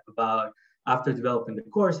had about after developing the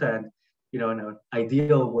course, and in an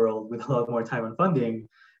ideal world with a lot more time and funding,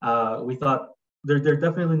 we thought there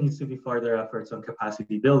definitely needs to be further efforts on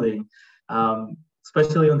capacity building.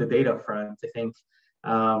 especially on the data front. I think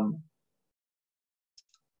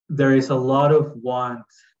there is a lot of want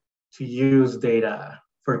to use data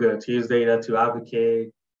for good, to use data to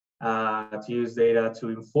advocate, to use data to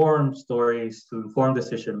inform stories, to inform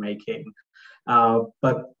decision making.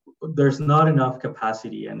 But there's not enough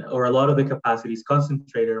capacity, or a lot of the capacity is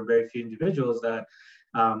concentrated on very few individuals that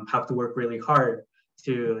have to work really hard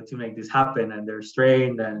to make this happen, and they're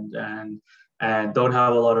strained and don't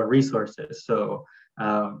have a lot of resources. So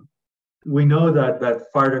we know that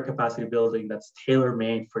further capacity building that's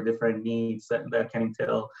tailor-made for different needs that can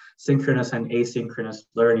entail synchronous and asynchronous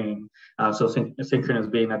learning. So synchronous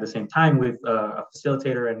being at the same time with a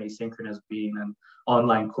facilitator, and asynchronous being an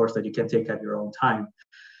online course that you can take at your own time.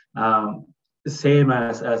 Same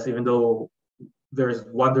as even though there's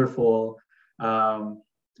wonderful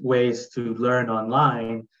ways to learn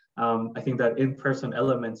online, I think that in-person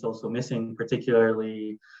elements also missing,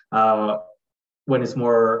 particularly when it's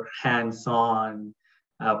more hands-on,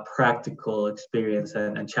 practical experience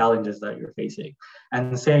and challenges that you're facing.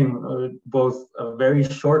 And same, both a very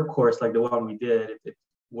short course like the one we did, it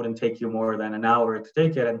wouldn't take you more than an hour to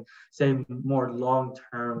take it, and same more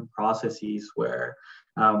long-term processes where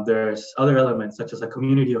there's other elements such as a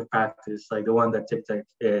community of practice like the one that TICTeC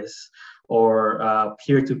is, or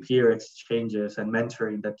peer-to-peer exchanges and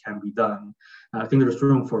mentoring that can be done. I think there's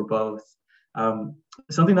room for both.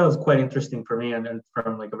 Something that was quite interesting for me, and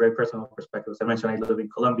from like a very personal perspective, as I mentioned, I live in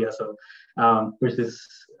Colombia, so there's this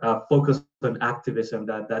focus on activism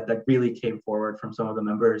that really came forward from some of the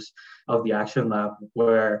members of the Action Lab,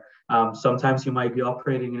 where sometimes you might be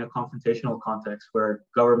operating in a confrontational context where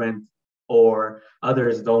government or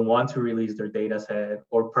others don't want to release their data set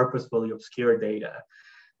or purposefully obscure data.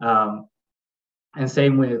 And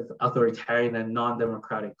same with authoritarian and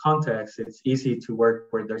non-democratic contexts. It's easy to work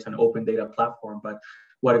where there's an open data platform, but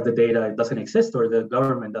what if the data doesn't exist or the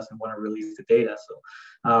government doesn't want to release the data?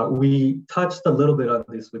 So we touched a little bit on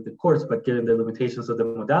this with the course, but given the limitations of the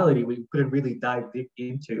modality, we couldn't really dive deep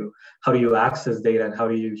into how do you access data and how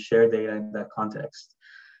do you share data in that context.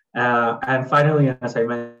 And finally, as I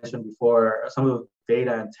mentioned before, some of the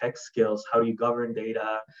data and tech skills, how do you govern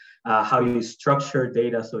data, how do you structure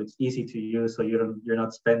data so it's easy to use, so you're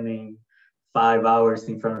not spending 5 hours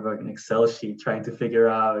in front of an Excel sheet trying to figure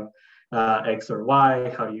out X or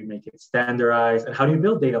Y, how do you make it standardized, and how do you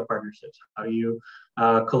build data partnerships? How do you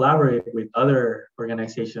collaborate with other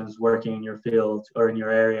organizations working in your field or in your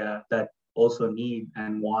area that also need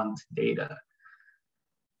and want data?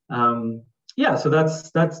 Yeah, so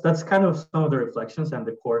that's kind of some of the reflections and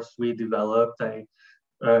the course we developed. I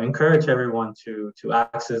encourage everyone to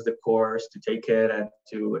access the course, to take it, and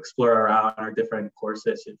to explore around our different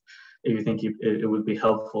courses if you think it would be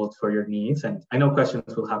helpful for your needs. And I know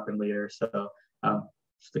questions will happen later, so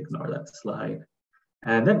just ignore that slide.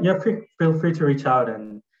 And then yeah, feel free to reach out.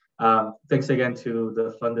 And thanks again to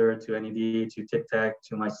the funder, to NED, to TICTeC,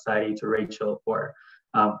 to my society, to Rachel for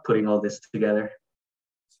putting all this together.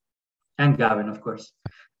 And Gavin, of course.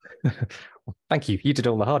 Thank you. You did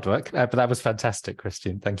all the hard work, but that was fantastic,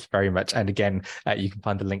 Christian. Thank you very much. And again, you can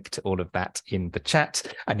find a link to all of that in the chat.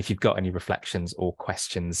 And if you've got any reflections or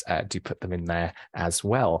questions, do put them in there as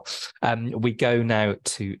well. We go now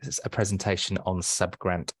to a presentation on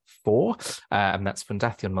subgrant 4, and that's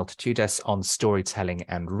Fundación Multitudes on storytelling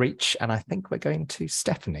and reach. And I think we're going to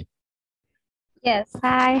Stephanie. Yes,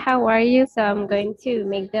 hi, how are you? So I'm going to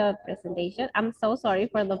make the presentation. I'm so sorry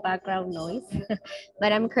for the background noise,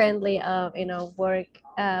 but I'm currently in a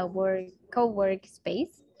co-work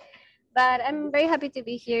space. But I'm very happy to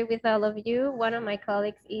be here with all of you. One of my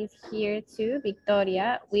colleagues is here too,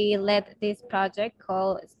 Victoria. We led this project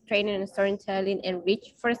called Training and Storytelling and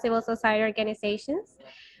Reach for Civil Society Organizations.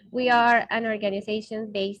 We are an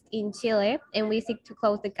organization based in Chile, and we seek to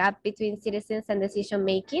close the gap between citizens and decision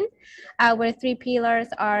making. Our 3 pillars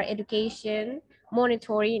are education,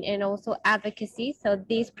 monitoring, and also advocacy. So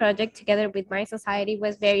this project, together with my society,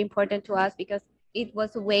 was very important to us because it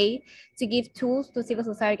was a way to give tools to civil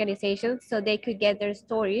society organizations so they could get their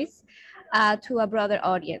stories to a broader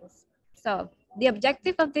audience. So the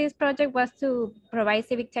objective of this project was to provide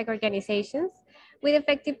civic tech organizations with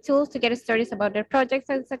effective tools to get stories about their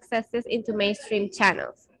projects and successes into mainstream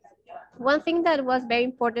channels. One thing that was very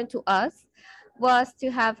important to us was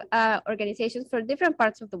to have organizations for different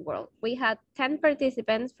parts of the world. We had 10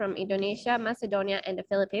 participants from Indonesia, Macedonia, and the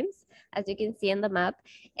Philippines, as you can see in the map.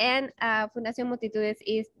 And Fundación Multitudes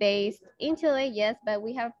is based in Chile, yes, but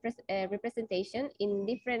we have representation in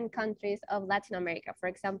different countries of Latin America. For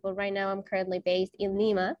example, right now I'm currently based in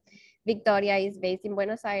Lima. Victoria is based in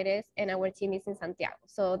Buenos Aires, and our team is in Santiago.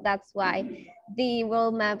 So that's why the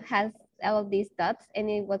world map has all of these dots, and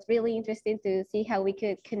it was really interesting to see how we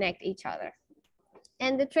could connect each other.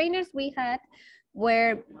 And the trainers we had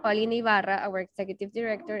were Paulina Ibarra, our executive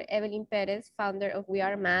director, Evelyn Perez, founder of We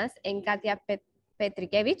Are Mass, and Katia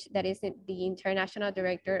Petrikevich, that is the international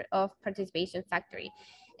director of Participation Factory.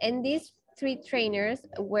 And these 3 trainers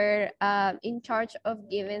were in charge of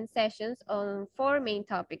giving sessions on 4 main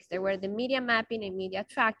topics. There were the media mapping and media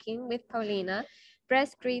tracking with Paulina,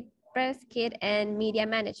 press kit and media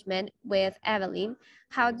management with Evelyn.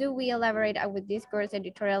 How do we elaborate our discourse,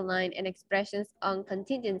 editorial line, and expressions on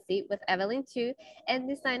contingency with Evelyn too, and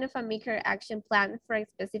design of a maker action plan for a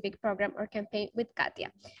specific program or campaign with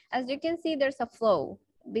Katia. As you can see, there's a flow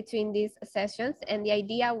between these sessions, and the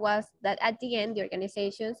idea was that at the end, the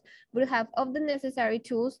organizations would have all the necessary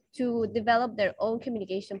tools to develop their own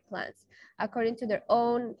communication plans according to their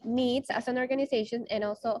own needs as an organization and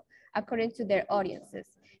also according to their audiences.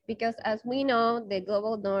 Because as we know, the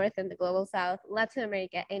global North and the global South, Latin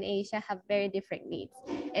America and Asia have very different needs.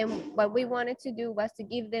 And what we wanted to do was to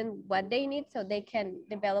give them what they need so they can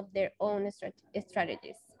develop their own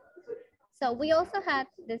strategies. So we also had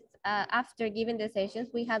this, after giving the sessions,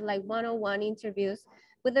 we had like one-on-one interviews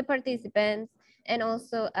with the participants and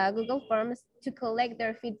also Google Forms to collect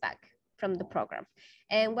their feedback from the program.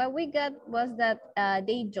 And what we got was that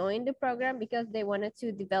they joined the program because they wanted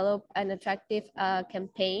to develop an attractive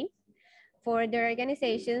campaign for their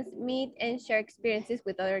organizations, meet and share experiences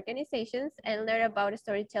with other organizations, and learn about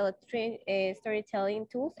storytelling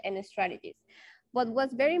tools and strategies. What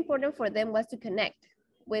was very important for them was to connect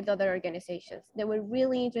with other organizations. They were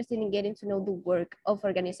really interested in getting to know the work of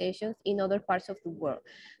organizations in other parts of the world,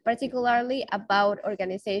 particularly about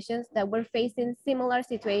organizations that were facing similar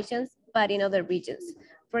situations, but in other regions.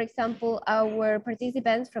 For example, our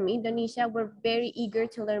participants from Indonesia were very eager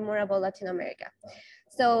to learn more about Latin America.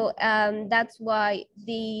 So that's why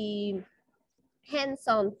the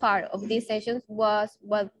hands-on part of these sessions was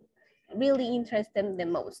what really interested them the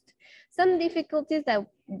most. Some difficulties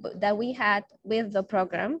that we had with the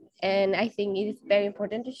program, and I think it is very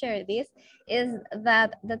important to share this, is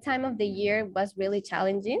that the time of the year was really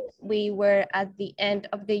challenging. We were at the end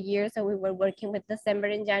of the year, so we were working with December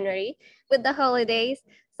and January with the holidays.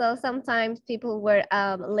 So sometimes people were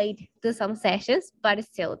late to some sessions, but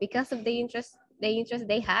still, because of the interest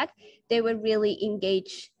they had, they were really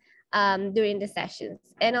engaged during the sessions.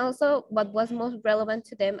 And also what was most relevant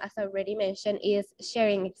to them, as I already mentioned, is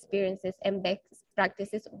sharing experiences and best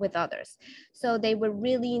practices with others. So they were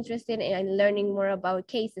really interested in learning more about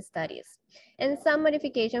case studies. And some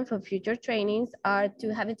modifications for future trainings are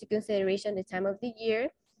to have into consideration the time of the year,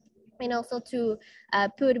 and also to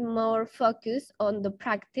put more focus on the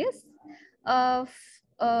practice of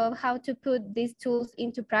how to put these tools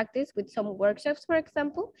into practice with some workshops, for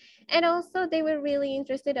example. And also they were really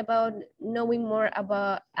interested about knowing more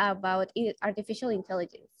about artificial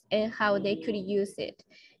intelligence and how they could use it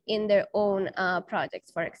in their own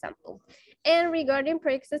projects, for example. And regarding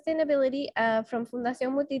project sustainability, from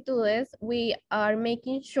Fundación Multitudes, we are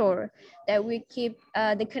making sure that we keep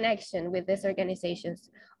the connection with these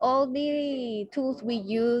organizations. All the tools we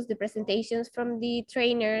use, the presentations from the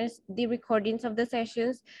trainers, the recordings of the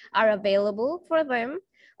sessions are available for them.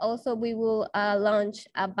 Also, we will launch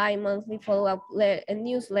a bi-monthly follow-up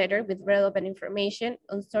newsletter with relevant information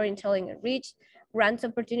on storytelling and reach, grants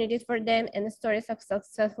opportunities for them, and stories of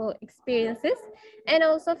successful experiences. And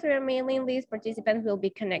also through our mailing list, participants will be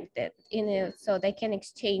connected so they can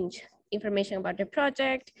exchange information about the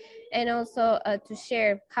project, and also to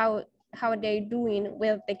share how they're doing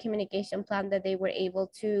with the communication plan that they were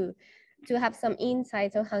able to have some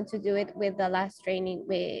insights on how to do it with the last training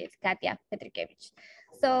with Katia Petrikevich.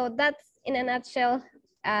 So that's in a nutshell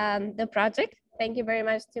the project. Thank you very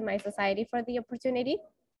much to my society for the opportunity.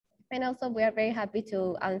 And also we are very happy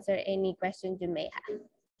to answer any questions you may have.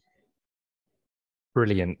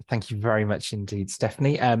 Brilliant. Thank you very much indeed,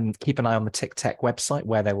 Stephanie. Keep an eye on the TICTeC website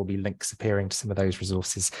where there will be links appearing to some of those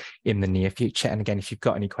resources in the near future. And again, if you've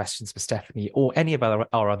got any questions for Stephanie or any of our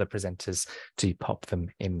other presenters, do pop them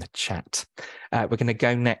in the chat. We're going to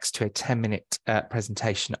go next to a 10-minute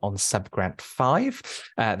presentation on Subgrant 5.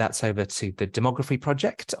 That's over to the Demography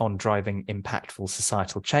Project on driving impactful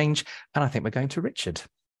societal change. And I think we're going to Richard.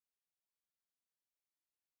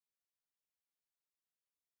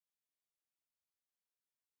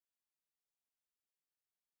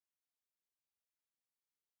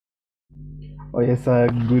 Oh yes,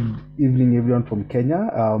 good evening everyone from Kenya.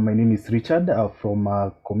 My name is Richard from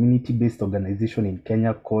a community-based organization in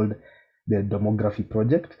Kenya called the Demography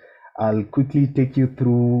Project. I'll quickly take you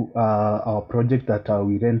through our project that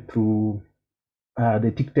we ran through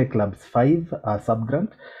the TICTeC Labs 5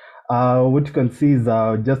 subgrant. What you can see is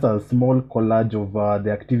just a small collage of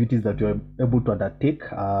the activities that we're able to undertake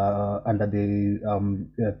under the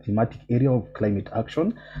thematic area of climate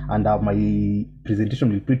action. And my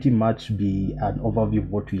presentation will pretty much be an overview of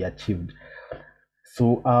what we achieved.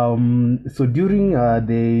 So during a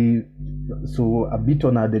bit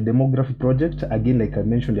on the demography project, again, like I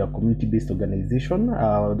mentioned, we are a community-based organization,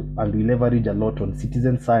 and we leverage a lot on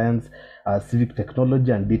citizen science, civic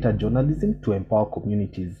technology, and data journalism to empower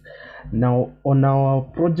communities. Now, on our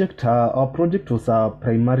project was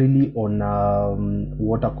primarily on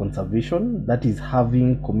water conservation. That is,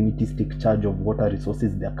 having communities take charge of water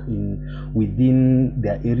resources within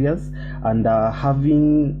their areas, and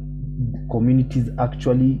having communities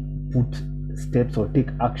actually put steps or take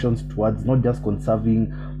actions towards not just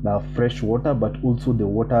conserving fresh water, but also the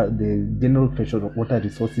general fresh water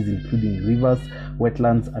resources, including rivers,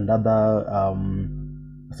 wetlands, and other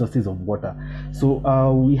sources of water. So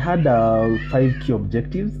we had 5 key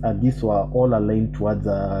objectives, and these were all aligned towards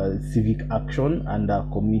civic action and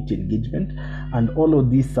community engagement. And all of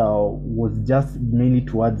this was just mainly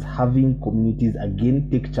towards having communities again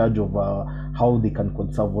take charge of how they can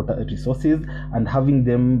conserve water resources, and having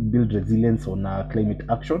them build resilience on climate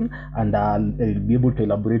action. And I'll be able to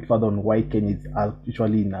elaborate further on why Kenya is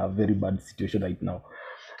actually in a very bad situation right now.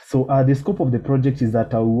 So the scope of the project is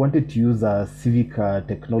that we wanted to use civic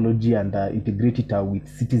technology and integrate it with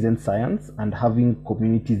citizen science, and having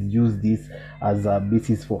communities use this as a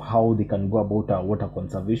basis for how they can go about water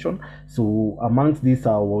conservation. So amongst this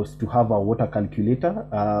was to have a water calculator.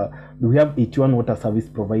 We have 81 water service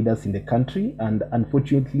providers in the country, and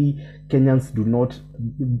unfortunately Kenyans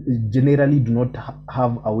generally do not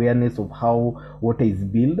have awareness of how water is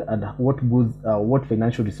built and what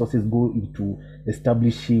financial resources go into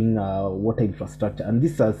establishing water infrastructure. And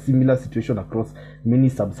this is a similar situation across many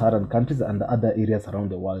sub-Saharan countries and other areas around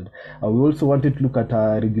the world. We also wanted to look at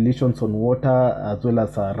regulations on water, as well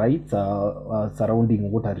as rights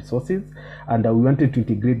surrounding water resources, and we wanted to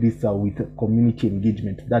integrate this with community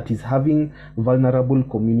engagement. That is, having vulnerable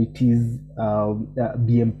communities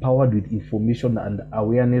be empowered with information and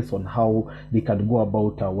awareness on how they can go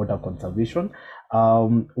about water conservation.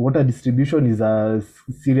 Water distribution is a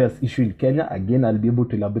serious issue in Kenya. Again, I'll be able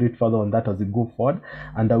to elaborate further on that as we go forward.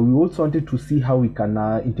 And we also wanted to see how we can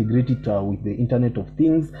integrate it with the Internet of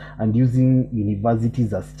Things, and using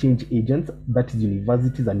universities as change agents. That is,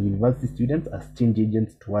 universities and university students as change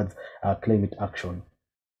agents towards climate action.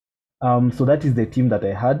 So that is the team that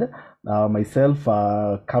I had. Myself,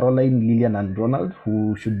 Caroline, Lillian, and Ronald,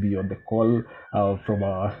 who should be on the call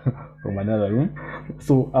from another room.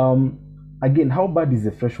 So again, how bad is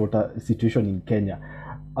the freshwater situation in Kenya?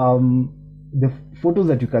 The photos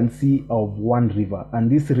that you can see of one river,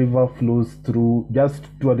 and this river flows through just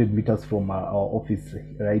 200 meters from our office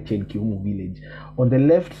right here in Kiumu village. On the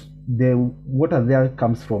left, the water there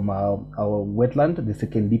comes from our wetland, the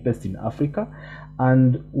second deepest in Africa.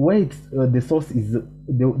 And where the source is,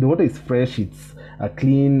 the water is fresh, it's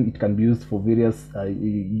clean, it can be used for various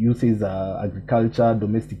uses, agriculture,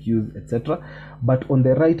 domestic use, etc. But on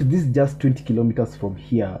the right, this is just 20 kilometers from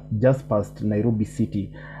here, just past Nairobi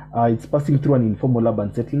city. It's passing through an informal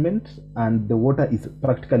urban settlement, and the water is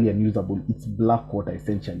practically unusable. It's black water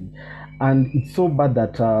essentially, and it's so bad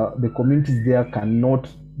that the communities there cannot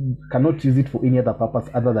use it for any other purpose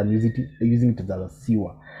other than using it as a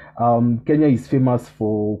sewer. Kenya is famous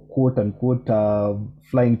for quote unquote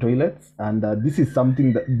flying toilets, and this is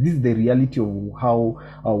the reality of how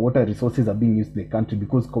water resources are being used in the country,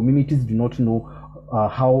 because communities do not know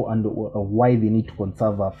how and why they need to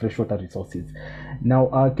conserve freshwater resources.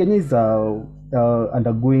 Now, Kenya is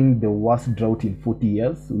undergoing the worst drought in 40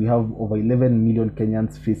 years. We have over 11 million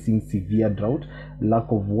Kenyans facing severe drought, lack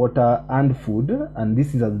of water and food, and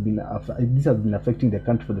this has been affecting the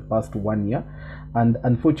country for the past 1 year. And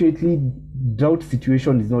unfortunately, drought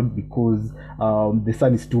situation is not because the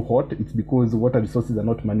sun is too hot, it's because water resources are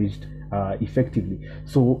not managed effectively.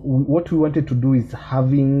 So what we wanted to do is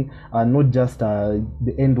having not just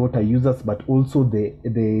the end water users, but also the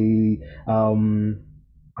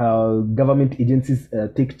government agencies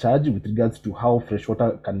take charge with regards to how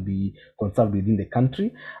freshwater can be conserved within the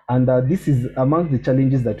country. And this is among the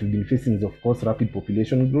challenges that we've been facing is, of course, rapid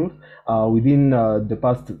population growth. Within the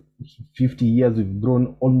past 50 years, we've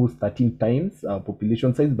grown almost 13 times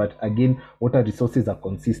population size, but again, water resources are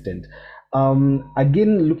consistent.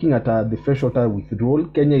 Again, looking at the freshwater withdrawal,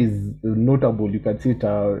 Kenya is notable. You can see it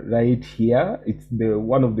right here. It's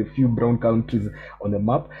one of the few brown countries on the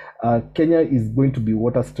map. Kenya is going to be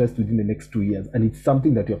water stressed within the next 2 years, and it's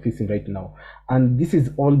something that you're facing right now. And this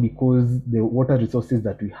is all because the water resources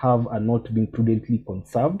that we have are not being prudently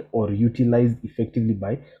conserved or utilized effectively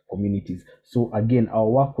by communities. So again, our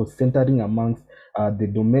work was centering amongst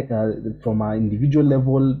from our individual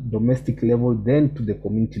level, domestic level, then to the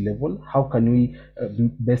community level. How can we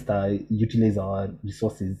best utilize our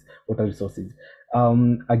resources, water resources?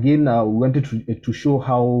 Again, we wanted to show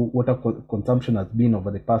how water consumption has been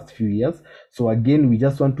over the past few years. So again, we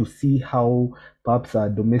just want to see how perhaps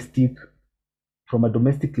from a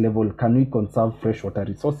domestic level, can we conserve freshwater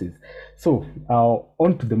resources? So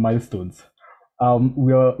on to the milestones.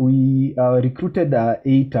 We recruited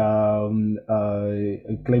 8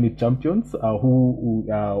 climate champions who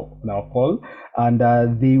on our call, and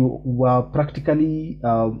they were practically,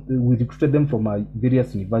 we recruited them from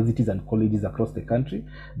various universities and colleges across the country,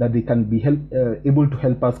 that they can be able to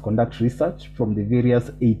help us conduct research from the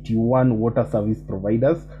various 81 water service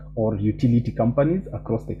providers or utility companies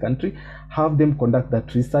across the country, have them conduct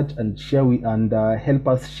that research and share help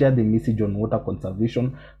us share the message on water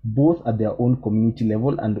conservation, both at their own community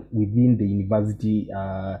level and within the university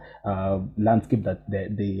landscape that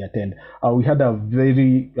they attend. We had a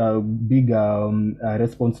very big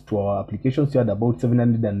response to our applications. We had about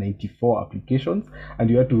 794 applications, and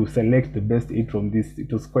you had to select the best 8 from this.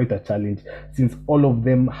 It was quite a challenge, since all of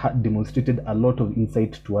them had demonstrated a lot of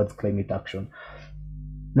insight towards climate action.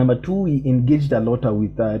 Number 2, we engaged a lot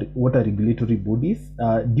with water regulatory bodies.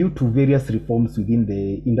 Due to various reforms within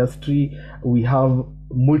the industry, we have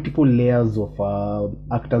multiple layers of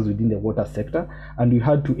actors within the water sector, and we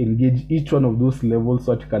had to engage each one of those levels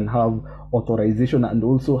so that we can have authorization and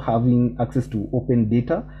also having access to open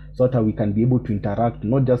data, so that we can be able to interact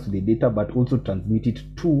not just with the data but also transmit it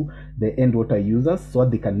to the end water users so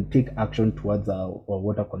that they can take action towards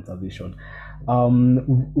water conservation.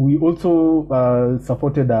 We also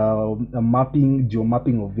supported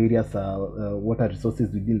geomapping of various water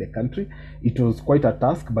resources within the country. It was quite a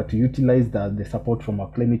task, but we utilized the support from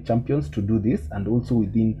our climate champions to do this, and also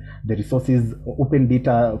within the resources, open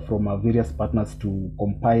data from our various partners to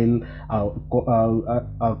compile a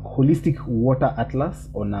holistic water atlas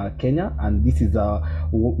on Kenya, and this is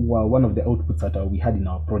one of the outputs that we had in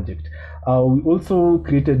our project. We also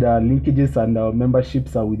created linkages and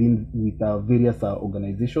memberships with various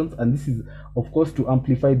organizations, and this is of course to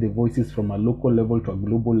amplify the voices from a local level to a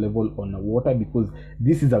global level on water, because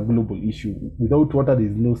this is a global issue. Without water there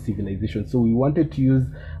is no civilization. So we wanted to use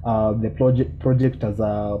the project as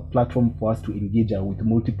a platform for us to engage with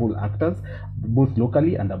multiple actors, both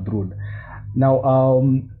locally and abroad. Now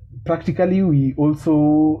practically, we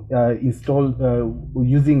also installed,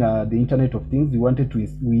 using the Internet of Things,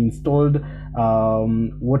 we installed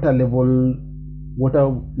water level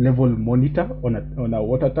monitor on a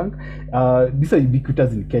water tank. These are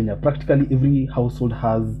ubiquitous in Kenya. Practically every household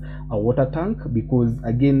has a water tank, because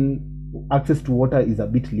again, access to water is a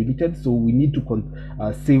bit limited, so we need to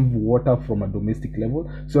save water from a domestic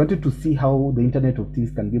level. So I wanted to see how the Internet of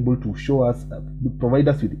Things can be able to show us, provide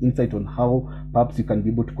us with insight on how perhaps we can be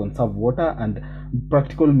able to conserve water, and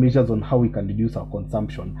practical measures on how we can reduce our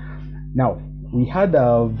consumption. Now, we had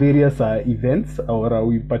various events, or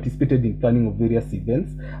we participated in planning of various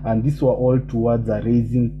events, and these were all towards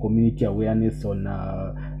raising community awareness on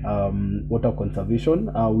water conservation.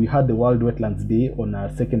 We had the World Wetlands Day on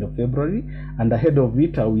 2nd of February, and ahead of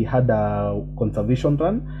it, we had a conservation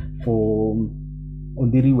run for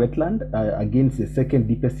Ondiri wetland. Again, it's the second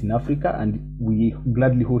deepest in Africa, and we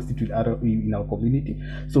gladly host it in our community.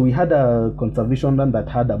 So we had a conservation run that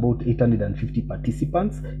had about 850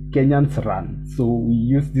 participants. Kenyans ran. So we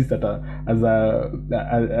used this as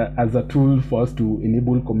a tool for us to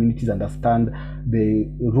enable communities understand the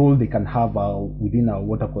role they can have within our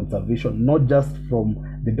water conservation, not just from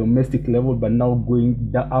the domestic level, but now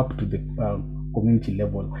going up to the community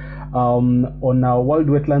level. On our World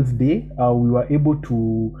Wetlands Day, we were able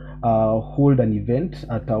to hold an event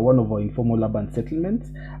at one of our informal urban settlements,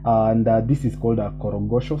 and this is called a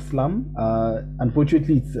Korogosho Slum.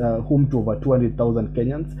 Unfortunately, it's home to over 200,000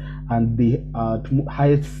 Kenyans, and the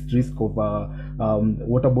highest risk of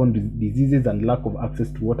waterborne diseases and lack of access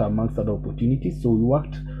to water, amongst other opportunities. So we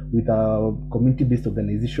worked with a community-based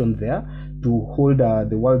organization there to hold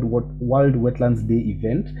the World Wetlands Day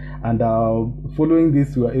event, and following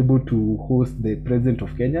this, we were able to host the President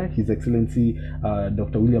of Kenya, His Excellency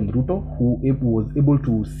Dr. William Ruto, who was able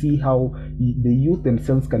to see how the youth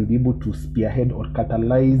themselves can be able to spearhead or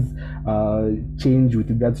catalyze change with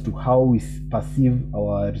regards to how we perceive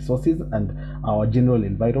our resources and our general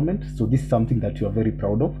environment. So this is something that we are very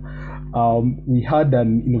proud of. We had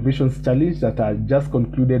an innovations challenge that just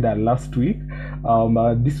concluded last week.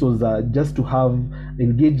 This was just to have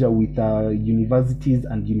engage with universities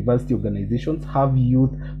and university organizations, have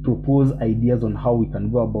youth propose ideas on how we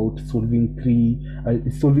can go about solving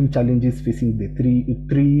challenges facing the three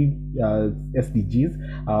SDGs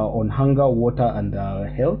on hunger, water, and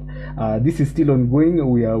health. This is still ongoing.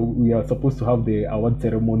 We are supposed to have the award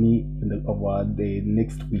ceremony of the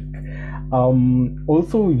next week.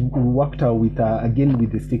 Also, we worked with again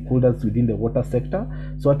with the stakeholders within the water sector,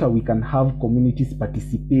 so that we can have communities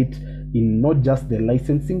participate in not just the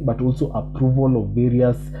licensing but also approval of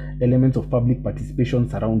various elements of public participation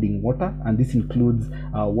surrounding water, and this includes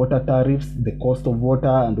water tariffs, the cost of water,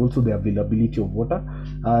 and also the availability of water.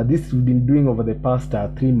 This we've been doing over the past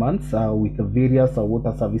 3 months with the various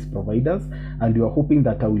water service providers, and we are hoping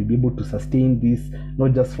that we'll be able to sustain this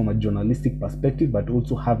not just from a journalistic perspective but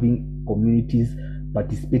also having communities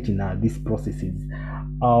participate in these processes.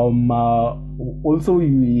 Also,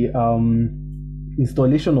 we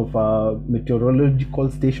installation of meteorological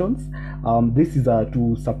stations. This is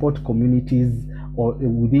to support communities or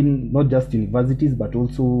within not just universities but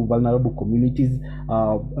also vulnerable communities,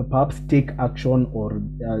 perhaps take action or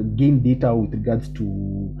gain data with regards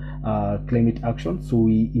to climate action. So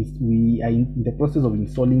we are in the process of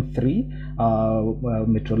installing 3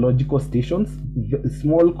 meteorological stations,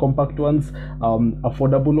 small compact ones,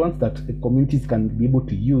 affordable ones that communities can be able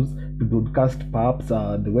to use to broadcast perhaps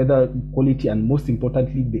the weather quality and most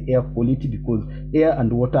importantly the air quality, because air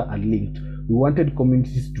and water are linked. We wanted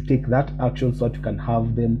communities to take that action so that you can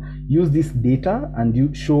have them use this data and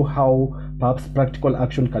you show how perhaps practical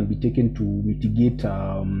action can be taken to mitigate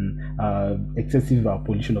excessive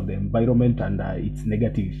pollution of the environment and its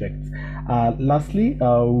negative effects. Lastly,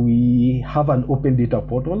 we have an open data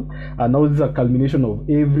portal, and now this is a culmination of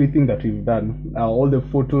everything that we've done, all the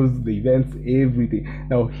photos, the events, everything.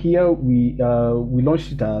 Now here we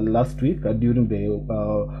launched it last week during the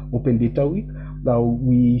Open Data Week.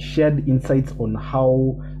 We shared insights on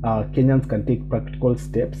how Kenyans can take practical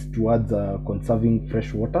steps towards conserving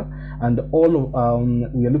fresh water, and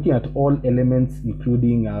we are looking at all elements,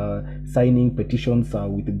 including signing petitions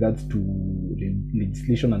with regards to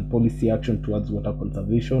legislation and policy action towards water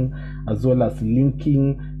conservation, as well as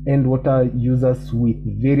linking end water users with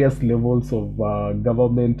various levels of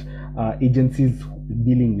government agencies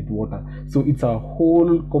dealing with water. So it's a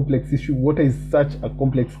whole complex issue. Water is such a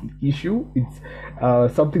complex issue.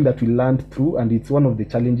 It's something that we learned through, and it's one of the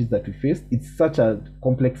challenges that we faced. It's such a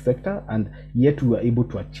complex sector, and yet we were able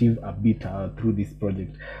to achieve a bit through this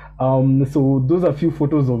project. So those are a few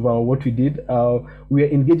photos of what we did. We are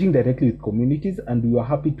engaging directly with communities, and we are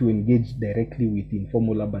happy to engage directly with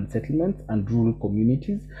informal urban settlements and rural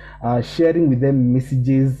communities, sharing with them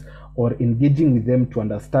messages or engaging with them to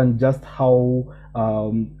understand just how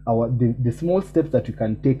the small steps that you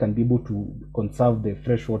can take and be able to conserve the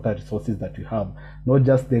freshwater resources that we have, not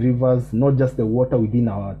just the rivers, not just the water within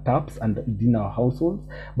our taps and within our households,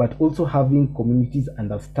 but also having communities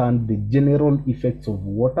understand the general effects of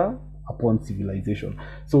water upon civilization.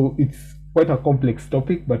 So it's quite a complex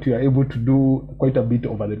topic, but we are able to do quite a bit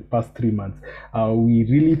over the past 3 months. We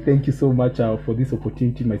really thank you so much for this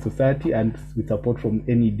opportunity, my society, and with support from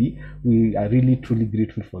NED. We are really truly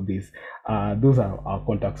grateful for this. Those are our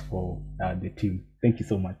contacts for the team. Thank you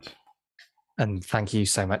so much. And thank you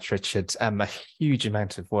so much, Richard. A huge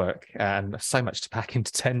amount of work and so much to pack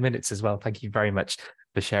into 10 minutes as well. Thank you very much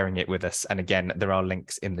for sharing it with us. And again, there are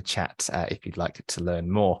links in the chat if you'd like to learn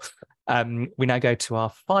more. We now go to our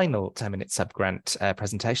final 10-minute subgrant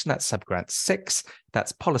presentation. That's subgrant 6.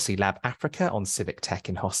 That's Policy Lab Africa on civic tech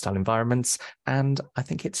in hostile environments. And I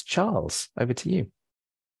think it's Charles. Over to you.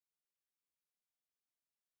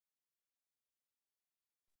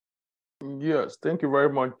 Yes, thank you very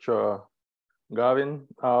much, Gavin.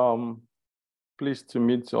 Pleased to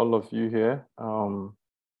meet all of you here.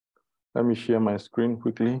 Let me share my screen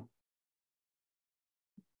quickly.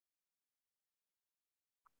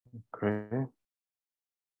 Okay.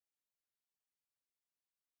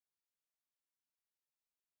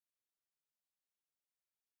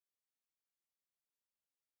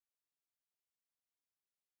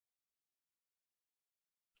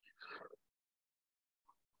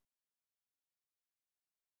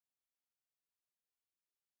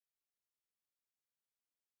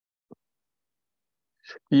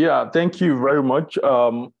 Yeah, thank you very much.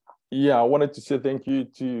 Yeah, I wanted to say thank you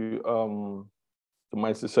to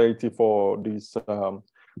my society for this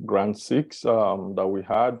grant 6 that we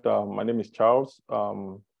had. My name is Charles.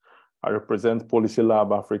 I represent Policy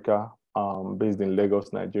Lab Africa, based in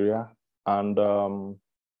Lagos, Nigeria. And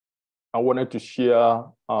I wanted to share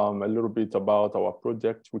a little bit about our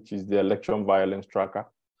project, which is the Election Violence Tracker.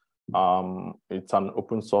 It's an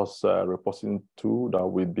open source repository tool that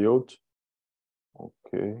we built.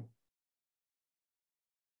 Okay.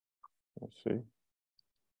 Let's see.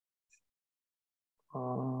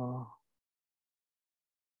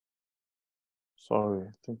 Sorry,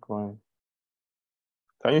 I think can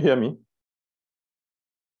you hear me?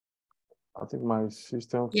 I think my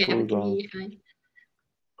system froze. Yeah, I can hear you fine.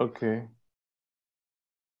 Okay.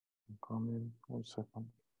 I'm coming, 1 second.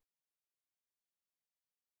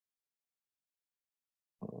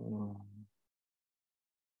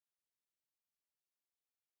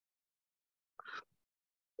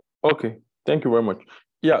 Okay, thank you very much.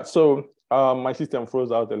 Yeah, so my system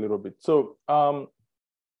froze out a little bit. So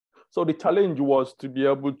so the challenge was to be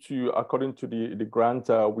able to, according to the grant,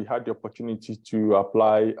 we had the opportunity to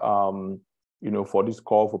apply, for this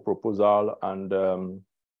call for proposal, and the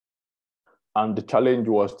challenge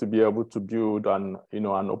was to be able to build an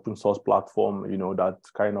open source platform, that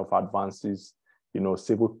kind of advances,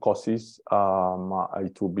 civil courses.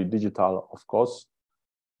 It will be digital, of course.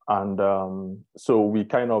 And so we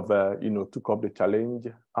kind of, took up the challenge.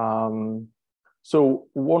 So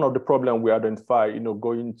one of the problems we identified,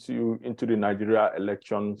 going into the Nigeria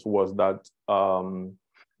elections was that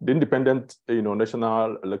the independent,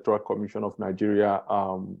 National Electoral Commission of Nigeria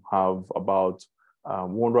have about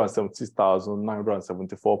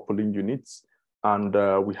 176,974 polling units, and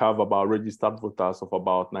we have about registered voters of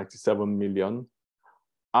about 97 million.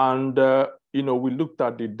 And we looked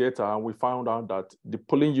at the data and we found out that the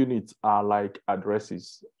polling units are like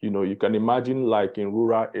addresses. You can imagine, like in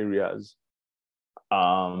rural areas,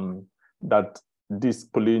 that these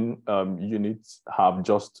polling units have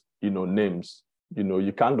just names.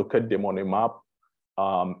 You can't locate them on a map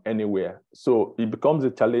anywhere. So it becomes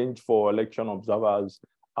a challenge for election observers,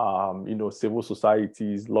 civil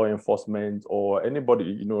societies, law enforcement, or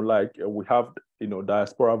anybody. Like we have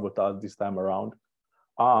diaspora voters this time around.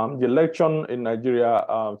 The election in Nigeria,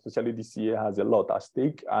 especially this year, has a lot at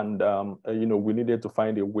stake, and we needed to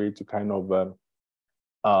find a way to kind of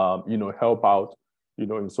help out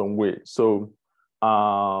in some way. So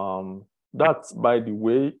that's by the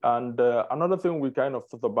way. And another thing we kind of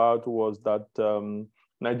thought about was that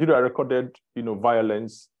Nigeria recorded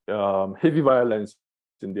violence, heavy violence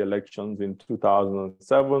in the elections in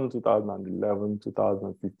 2007, 2011,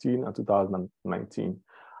 2015, and 2019.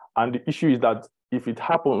 And the issue is that if it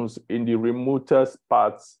happens in the remotest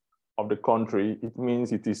parts of the country, it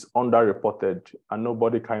means it is underreported and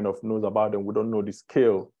nobody kind of knows about them. We don't know the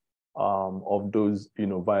scale of those,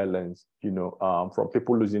 violence, from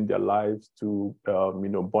people losing their lives to,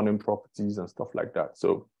 burning properties and stuff like that.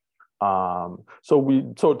 So, so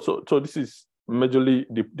this is majorly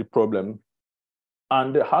the problem.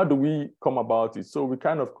 And how do we come about it? So we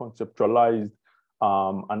kind of conceptualized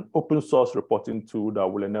an open source reporting tool that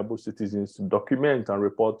will enable citizens to document and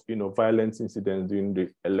report, violence incidents during the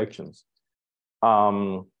elections.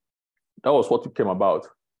 That was what it came about.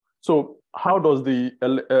 So how does the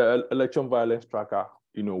election violence tracker,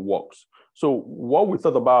 works? So what we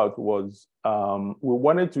thought about was we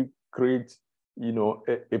wanted to create,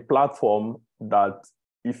 a platform that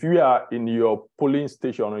if you are in your polling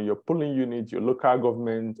station or your polling unit, your local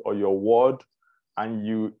government or your ward, and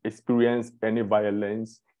you experience any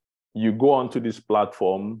violence, you go onto this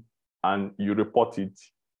platform and you report it.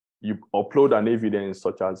 You upload an evidence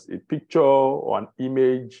such as a picture or an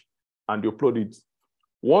image, and you upload it.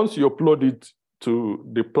 Once you upload it to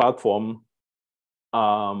the platform,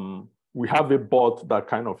 we have a bot that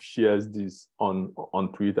kind of shares this on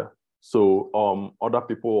Twitter. So other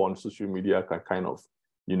people on social media can kind of,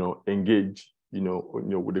 engage,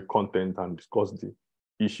 with the content and discuss the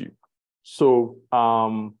issue. So,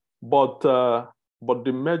 but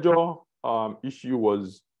the major issue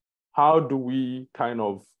was, how do we kind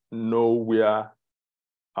of know where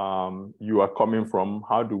you are coming from?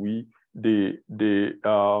 How do we, the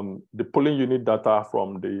polling unit data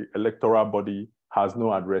from the electoral body has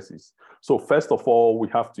no addresses. So first of all, we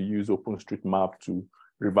have to use OpenStreetMap to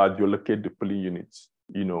reverse geolocate the polling units.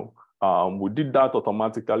 We did that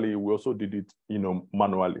automatically. We also did it,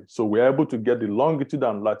 manually. So we're able to get the longitude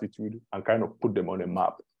and latitude and kind of put them on a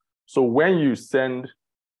map. So when you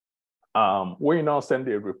now send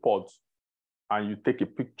a report and you take a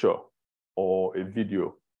picture or a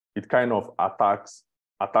video, it kind of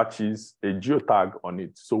attaches a geotag on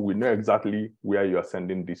it. So we know exactly where you are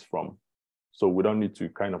sending this from. So we don't need to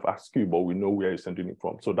kind of ask you, but we know where you're sending it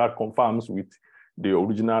from. So that confirms with the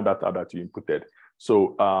original data that you inputted.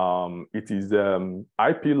 So it is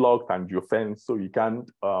IP locked and geofenced, so you can't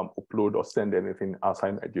upload or send anything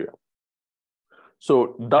outside Nigeria.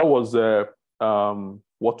 So that was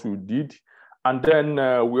what we did. And then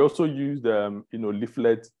we also used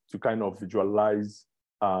leaflets to kind of visualize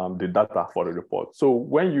the data for the report. So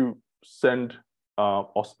when you send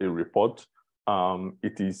us a report,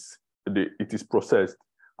 it is processed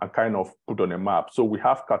and kind of put on a map. So we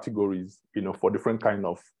have categories, for different kind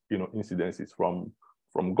of, incidences from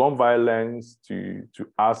gun violence to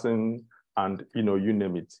arson and, you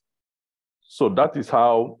name it. So that is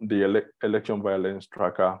how the election violence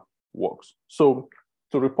tracker works. So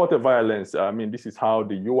to report a violence, this is how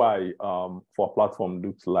the UI for a platform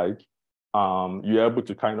looks like. You're able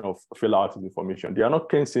to kind of fill out the information. They are not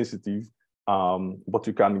case sensitive, but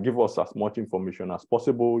you can give us as much information as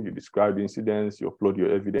possible. You describe the incidents, you upload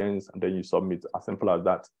your evidence, and then you submit, as simple as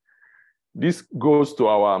that. This goes to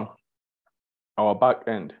our back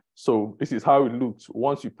end. So this is how it looks.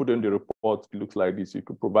 Once you put in the report, it looks like this. You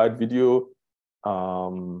could provide video. We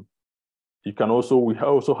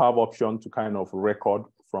also have option to kind of record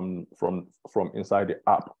from inside the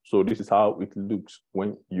app. So this is how it looks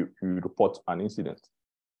when you report an incident.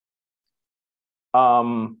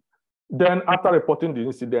 Then after reporting the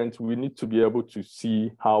incident, we need to be able to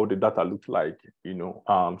see how the data looks like,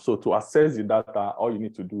 So to access the data, all you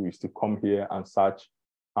need to do is to come here and search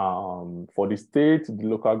for the state, the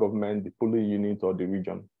local government, the polling unit, or the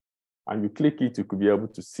region. And you click it, you could be able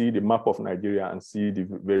to see the map of Nigeria and see the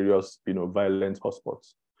various, violent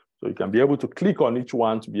hotspots. So you can be able to click on each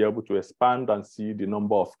one to be able to expand and see the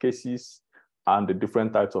number of cases and the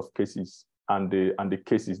different types of cases and the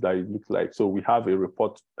cases that it looks like. So we have a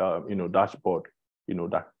report, dashboard,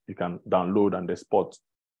 that you can download and export.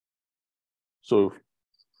 So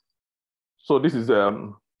this is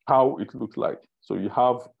how it looks like. So you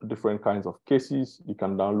have different kinds of cases. You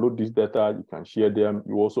can download this data, you can share them.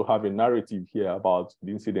 You also have a narrative here about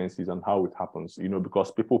the incidences and how it happens,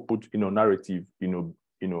 because people put, narrative,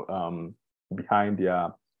 behind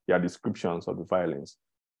their descriptions of the violence.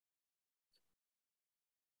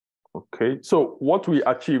 Okay, so what we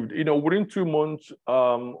achieved, within 2 months,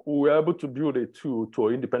 we were able to build a tool to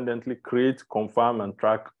independently create, confirm, and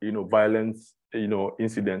track, violence,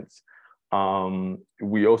 incidents.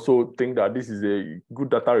 We also think that this is a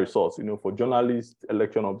good data resource, for journalists,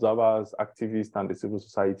 election observers, activists, and the civil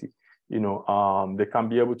society. They can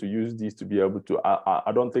be able to use this to be able to.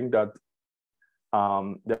 I don't think that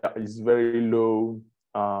there is very low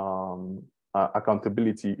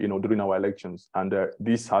accountability, during our elections, and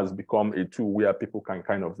this has become a tool where people can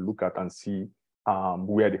kind of look at and see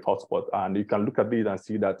where the hotspot are. And you can look at this and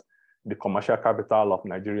see that the commercial capital of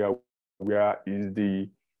Nigeria, where is the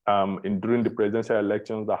during the presidential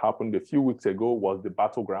elections that happened a few weeks ago, was the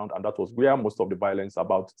battleground, and that was where most of the violence,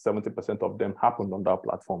 about 70% of them, happened on that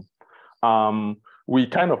platform. We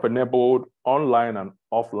kind of enabled online and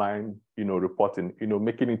offline, reporting,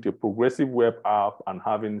 making it a progressive web app and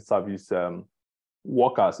having service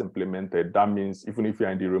workers implemented. That means even if you're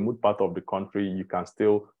in the remote part of the country, you can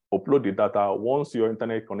still upload the data. Once your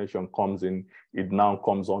internet connection comes in, it now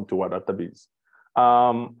comes onto our database.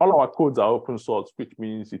 All our codes are open source, which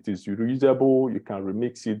means it is reusable. You can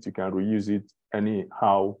remix it, you can reuse it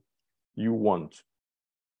anyhow you want.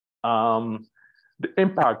 The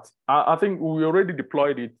impact, I think we already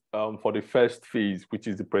deployed it for the first phase, which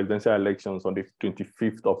is the presidential elections on the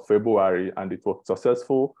 25th of February, and it was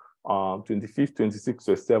successful. 25th, 26th,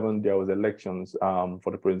 27th, there was elections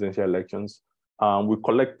for the presidential elections. We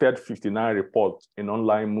collected 59 reports in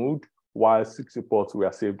online mode, while 6 reports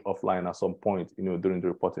were saved offline at some point, during the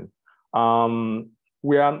reporting.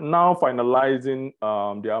 We are now finalizing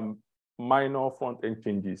the minor front-end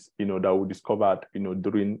changes, that we discovered,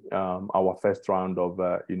 during our first round of,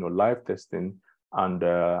 live testing, and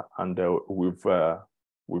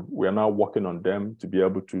we are now working on them to be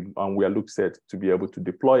able to, and we are look set to be able to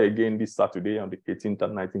deploy again this Saturday on the 18th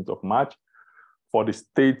and 19th of March for the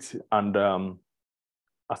state and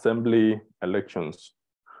assembly elections.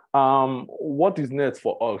 What is next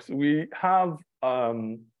for us? We have,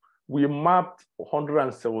 we mapped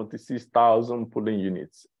 176,000 polling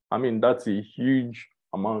units. That's a huge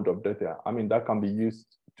amount of data. That can be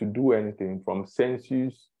used to do anything from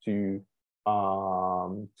census to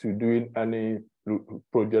doing any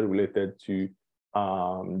project related to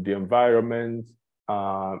the environment,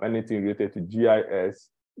 anything related to GIS,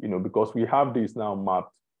 because we have this now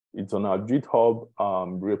mapped. It's on our GitHub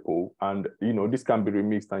repo, and this can be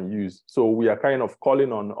remixed and used. So we are kind of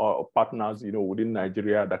calling on our partners, within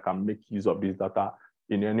Nigeria that can make use of this data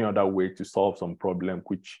in any other way to solve some problem,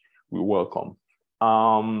 which we welcome.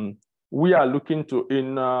 We are looking to,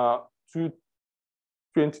 in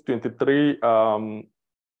 2023,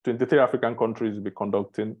 23 African countries will be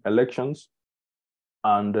conducting elections.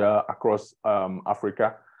 and across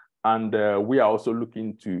Africa. And we are also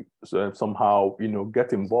looking to somehow,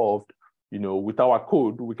 get involved. With our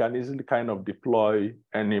code, we can easily kind of deploy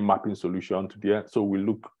any mapping solution to the end. So we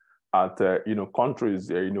look at, countries,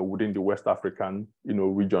 within the West African,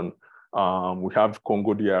 region. We have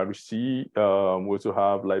Congo DRC. We also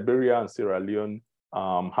have Liberia and Sierra Leone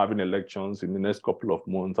having elections in the next couple of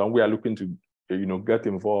months. And we are looking to, get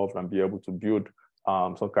involved and be able to build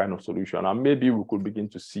some kind of solution. And maybe we could begin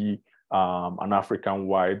to see an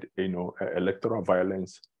African-wide, electoral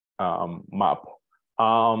violence map.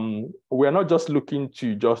 We are not just looking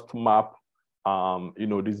to just map,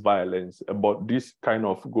 this violence, but this kind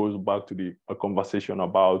of goes back to the conversation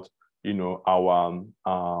about, our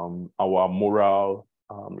moral,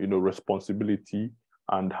 responsibility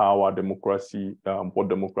and how our democracy, what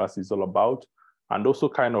democracy is all about. And also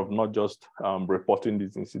kind of not just reporting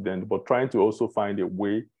this incident, but trying to also find a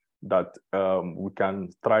way that we can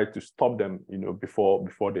try to stop them, before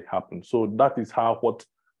they happen. So that is what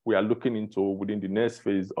we are looking into within the next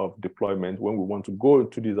phase of deployment. When we want to go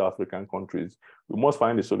into these African countries, we must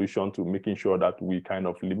find a solution to making sure that we kind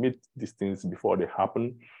of limit these things before they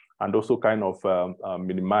happen, and also kind of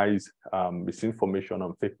minimize misinformation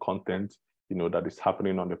and fake content, that is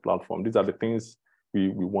happening on the platform. These are the things we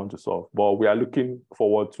want to solve. But we are looking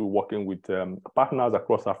forward to working with partners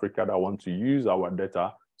across Africa that want to use our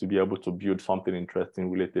data to be able to build something interesting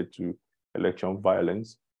related to election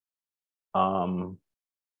violence.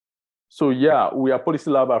 So yeah, we are Policy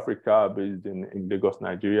Lab Africa based in Lagos,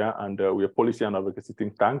 Nigeria, and we are policy and advocacy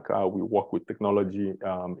think tank. We work with technology,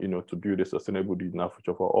 to build a sustainable digital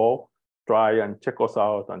future for all. Try and check us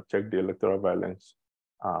out and check the electoral violence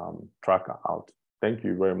tracker out. Thank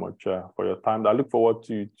you very much for your time. I look forward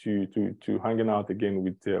to hanging out again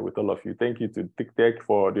with all of you. Thank you to TICTeC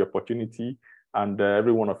for the opportunity, and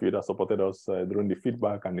every one of you that supported us during the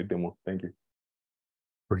feedback and the demo. Thank you.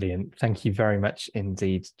 Brilliant. Thank you very much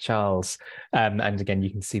indeed, Charles. And again, you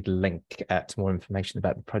can see the link to more information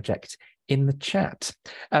about the project in the chat.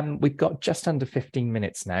 We've got just under 15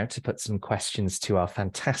 minutes now to put some questions to our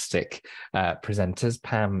fantastic presenters,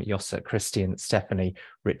 Pam, Yossa, Christian, Stephanie,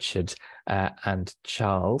 Richard, and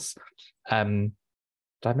Charles. Did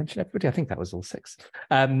I mention everybody? I think that was all 6.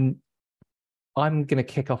 I'm going to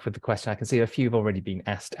kick off with the question. I can see a few have already been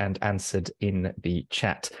asked and answered in the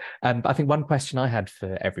chat. But I think one question I had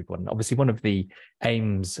for everyone, obviously one of the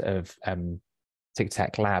aims of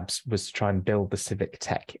TICTeC Labs was to try and build the civic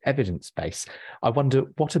tech evidence base. I wonder,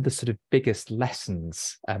 what are the sort of biggest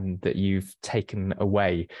lessons that you've taken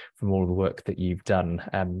away from all the work that you've done?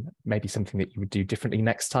 Maybe something that you would do differently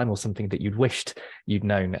next time, or something that you'd wished you'd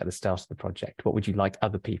known at the start of the project. What would you like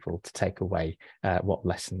other people to take away? What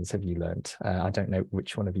lessons have you learned? I don't know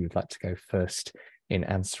which one of you would like to go first in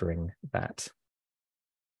answering that.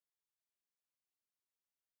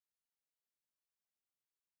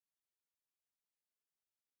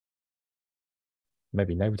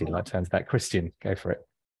 Maybe nobody would like to answer that. Christian, go for it.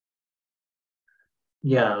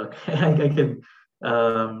 Yeah, okay. I can.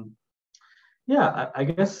 Yeah, I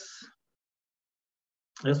guess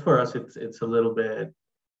for us, it's a little bit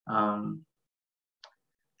kind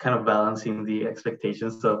of balancing the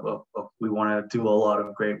expectations of we want to do a lot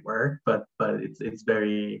of great work, but it's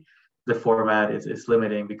very, the format is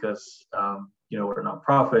limiting because we're a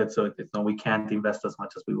nonprofit, so we can't invest as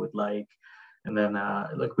much as we would like, and then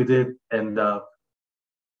like we did end up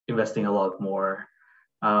investing a lot more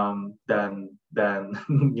than the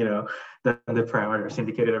parameters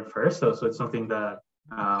indicated at first. So it's something that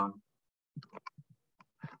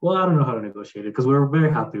well, I don't know how to negotiate it, because we were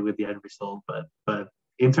very happy with the end result, but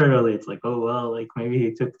internally it's like, oh well, like maybe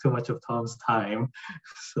he took too much of Tom's time.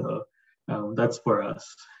 So that's for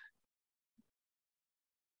us.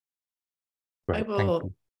 Right, thank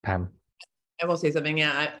you, Pam. I will say something.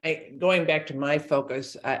 Yeah, I going back to my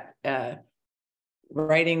focus.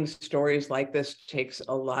 Writing stories like this takes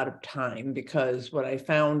a lot of time, because what I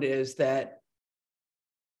found is that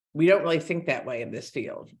we don't really think that way in this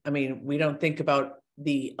field. I mean, we don't think about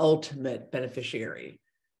the ultimate beneficiary.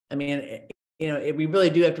 I mean, we really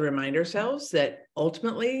do have to remind ourselves that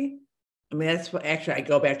ultimately, I mean, that's what actually I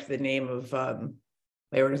go back to the name of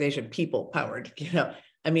my organization, People Powered.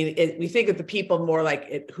 I mean, we think of the people more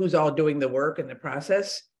like who's all doing the work in the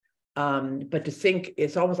process. But to think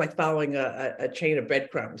it's almost like following a chain of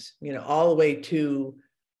breadcrumbs, all the way to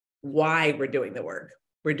why we're doing the work.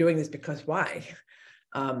 We're doing this because why?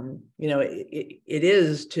 It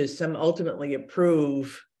is to ultimately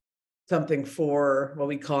approve something for what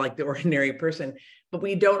we call like the ordinary person, but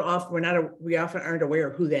we often aren't aware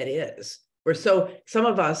of who that is. Some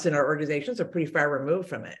of us in our organizations are pretty far removed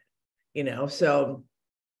from it, so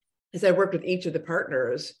as I worked with each of the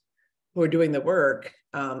partners who are doing the work,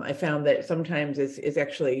 I found that sometimes it's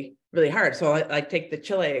actually really hard. So I take the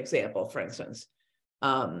Chile example, for instance.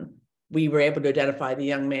 We were able to identify the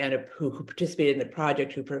young man who participated in the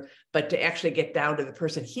project, but to actually get down to the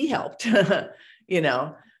person he helped, that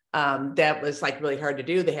was like really hard to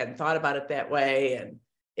do. They hadn't thought about it that way, and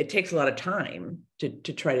it takes a lot of time to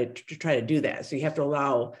try to do that. So you have to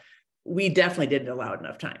allow. We definitely didn't allow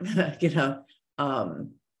enough time,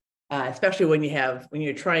 especially when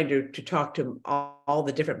you're trying to talk to all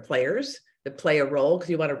the different players that play a role, because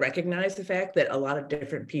you want to recognize the fact that a lot of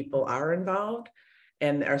different people are involved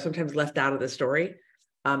and are sometimes left out of the story.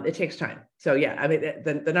 It takes time. So yeah, I mean,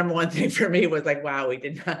 the number one thing for me was like, wow, we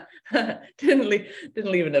did not didn't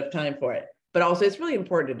leave enough time for it. But also, it's really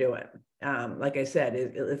important to do it. Like I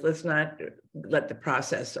said, let's not let the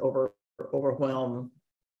process overwhelm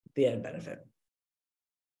the end benefit.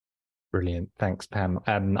 Brilliant. Thanks, Pam.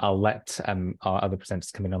 I'll let our other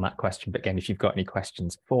presenters come in on that question. But again, if you've got any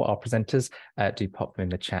questions for our presenters, do pop them in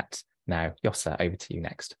the chat now. Yossa, over to you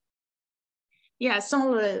next. Yeah,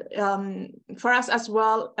 so for us as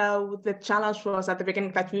well, the challenge was at the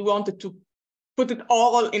beginning that we wanted to put it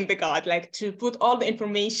all in the guide, like to put all the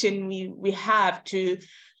information we have to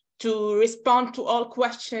respond to all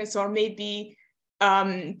questions, or maybe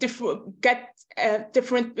get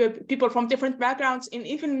different people from different backgrounds. In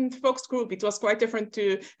even folks group, it was quite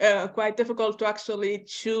difficult to actually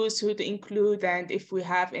choose who to include and if we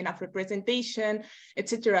have enough representation,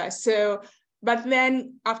 etc. So. But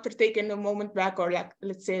then after taking a moment back, or like,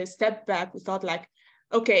 let's say a step back, we thought like,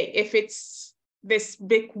 okay, if it's this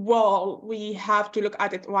big wall, we have to look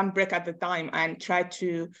at it one brick at a time and try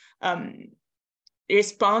to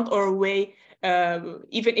respond or way,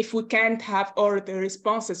 even if we can't have all the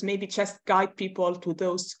responses, maybe just guide people to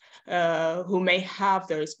those who may have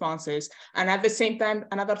the responses. And at the same time,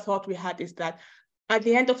 another thought we had is that at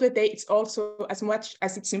the end of the day, it's also, as much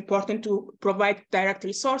as it's important to provide direct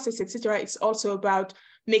resources, etc., it's also about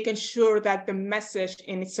making sure that the message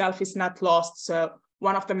in itself is not lost. So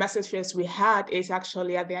one of the messages we had is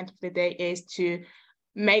actually, at the end of the day, is to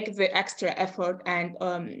make the extra effort and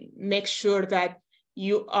make sure that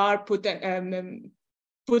you are putting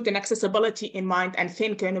accessibility in mind and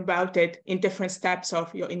thinking about it in different steps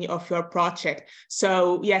of your project.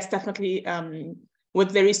 So yes, definitely.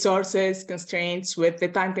 With the resources constraints, with the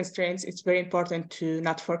time constraints, it's very important to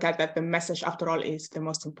not forget that the message, after all, is the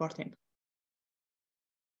most important.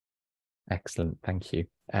 Excellent, thank you.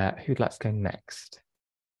 Who'd like to go next?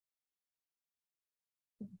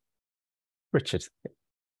 Richard.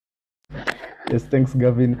 Yes, thanks,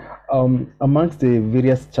 Gavin. Amongst the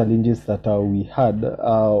various challenges that we had,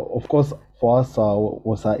 of course, for us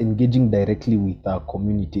was engaging directly with our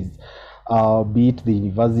communities. Be it the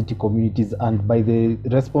university communities, and by the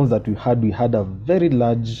response that we had a very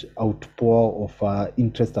large outpour of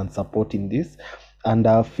interest and support in this, and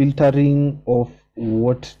filtering of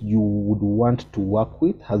what you would want to work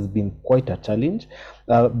with has been quite a challenge,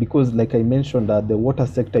 because like I mentioned, the water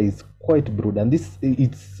sector is quite broad, and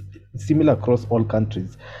it's similar across all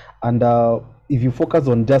countries, and if you focus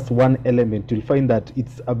on just one element, you'll find that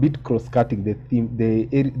it's a bit cross-cutting.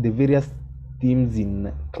 The various themes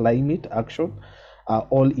in climate action are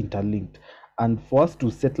all interlinked, and for us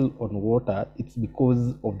to settle on water, it's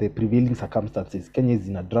because of the prevailing circumstances. Kenya is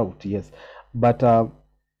in a drought, yes, but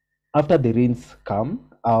after the rains come,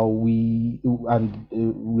 we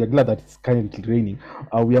are glad that it's currently raining.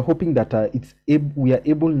 We are hoping that we are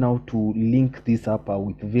able now to link this up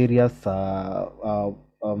with various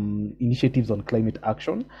initiatives on climate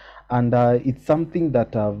action, and it's something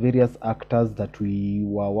that various actors that we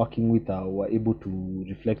were working with were able to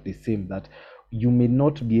reflect the same, that you may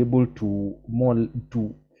not be able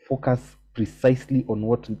to focus precisely on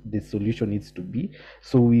what the solution needs to be.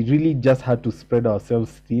 So we really just had to spread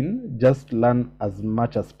ourselves thin, just learn as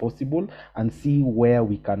much as possible and see where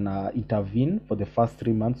we can intervene for the first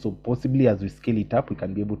 3 months. So possibly as we scale it up, we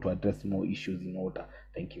can be able to address more issues in water.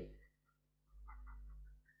 Thank you.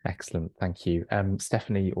 Excellent, thank you.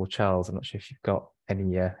 Stephanie or Charles, I'm not sure if you've got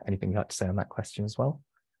anything you'd like to say on that question as well.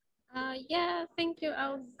 Yeah, thank you.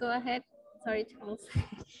 I'll go ahead. Sorry, Charles.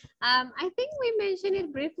 I think we mentioned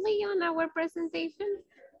it briefly on our presentation,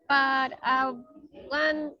 but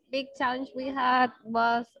one big challenge we had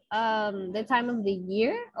was the time of the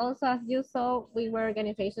year. Also, as you saw, we were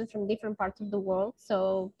organizations from different parts of the world,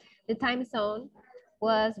 so the time zone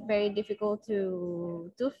was very difficult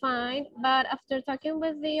to find. But after talking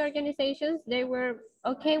with the organizations, they were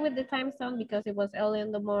okay with the time zone because it was early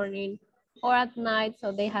in the morning or at night,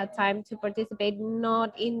 so they had time to participate,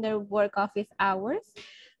 not in their work office hours.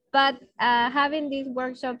 But having these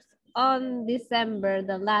workshops on December,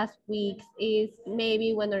 the last weeks, is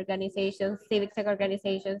maybe when organizations, civic tech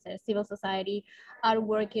organizations and civil society are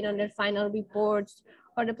working on their final reports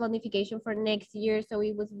or the planification for next year. So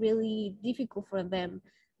it was really difficult for them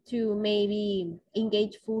to maybe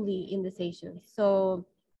engage fully in the sessions. So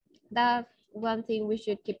that's one thing we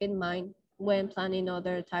should keep in mind when planning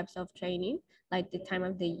other types of training, like the time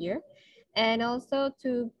of the year. And also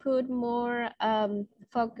to put more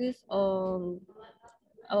focus on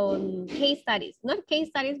case studies, not case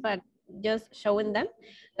studies, but just showing them,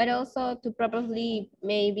 but also to probably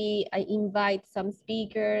maybe invite some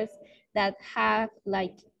speakers that have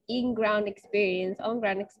like on-ground experience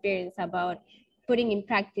about putting in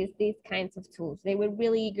practice these kinds of tools. They were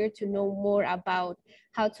really eager to know more about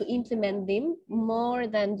how to implement them more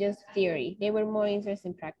than just theory. They were more interested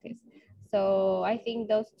in practice. So I think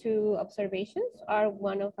those two observations are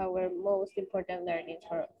one of our most important learnings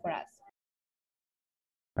for us.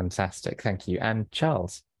 Fantastic, thank you. And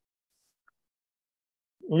Charles?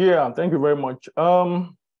 Yeah, thank you very much.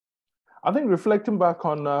 I think reflecting back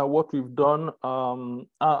on what we've done,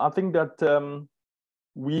 I think that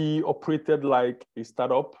we operated like a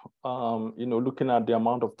startup, looking at the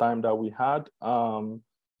amount of time that we had.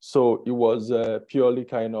 So it was purely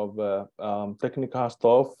kind of technical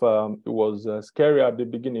stuff. It was scary at the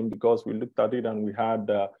beginning because we looked at it and we had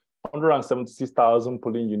 176,000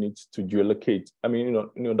 polling units to geolocate. I mean,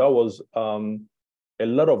 that was a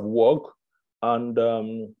lot of work, and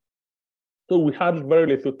so we had very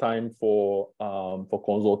little time for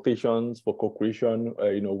consultations, for co-creation,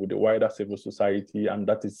 with the wider civil society, and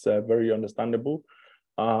that is very understandable.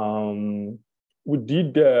 We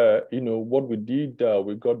did, what we did.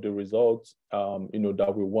 We got the results,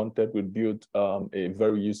 that we wanted. We built a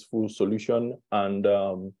very useful solution, and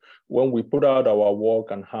when we put out our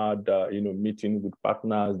work and had, meeting with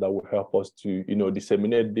partners that will help us to,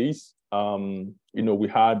 disseminate this, we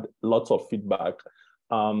had lots of feedback.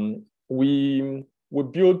 We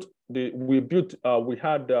had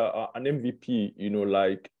an MVP,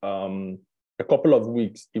 a couple of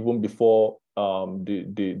weeks even before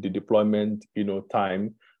the deployment,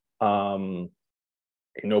 time, but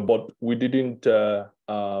we didn't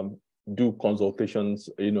do consultations,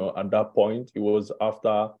 at that point. It was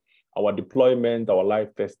after our deployment, our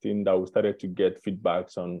live testing, that we started to get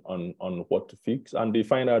feedbacks on what to fix, and they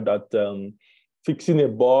find out that fixing a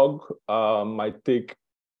bug might take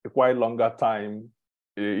a quite longer time,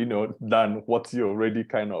 than what you already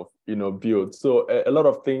kind of, built. So a lot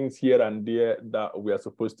of things here and there that we are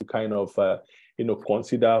supposed to kind of,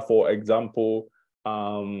 consider. For example,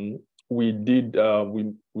 we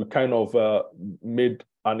kind of made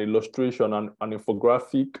an illustration, an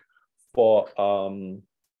infographic for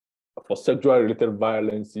sexual related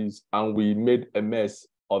violences, and we made a mess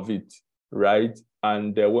of it, right?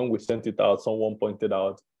 And when we sent it out, someone pointed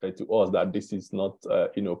out to us that this is not,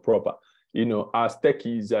 proper. As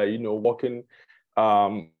techies, working,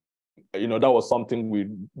 that was something we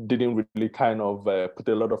didn't really kind of put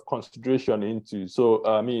a lot of consideration into. So,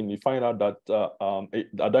 I mean, you find out that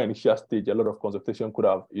at that initial stage, a lot of consultation could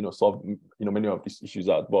have, solved, many of these issues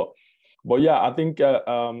out. But yeah, I think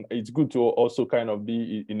it's good to also kind of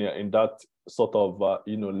be in that sort of,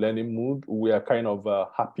 learning mood. We are kind of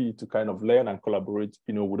happy to kind of learn and collaborate,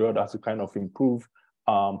 with others to kind of improve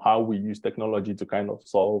how we use technology to kind of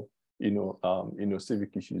solve,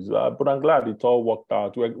 civic issues. But I'm glad it all worked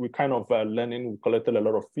out. We kind of learning. We collected a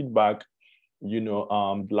lot of feedback.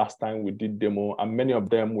 Last time we did demo, and many of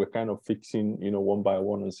them were kind of fixing, one by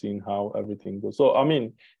one and seeing how everything goes. So, I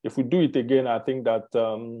mean, if we do it again, I think that,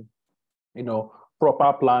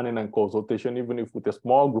 proper planning and consultation, even if with a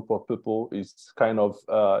small group of people, is kind of,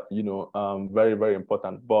 very, very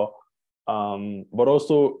important. But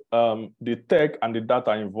also the tech and the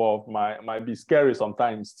data involved might be scary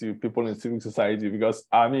sometimes to people in civil society, because,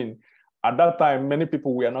 I mean, at that time, many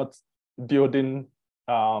people were not building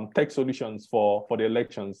tech solutions for the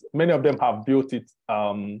elections. Many of them have built it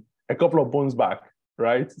a couple of months back,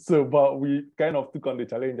 right? So, but we kind of took on the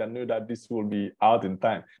challenge and knew that this will be out in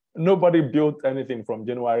time. Nobody built anything from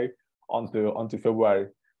January until February,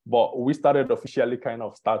 but we started officially kind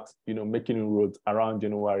of making inroads around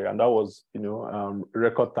January, and that was,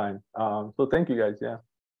 record time. So thank you guys. Yeah.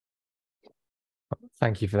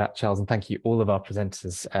 Thank you for that, Charles, and thank you all of our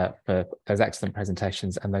presenters for those excellent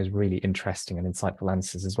presentations and those really interesting and insightful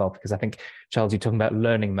answers as well, because I think, Charles, you talking about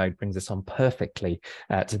learning mode brings us on perfectly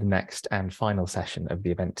to the next and final session of the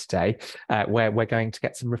event today, where we're going to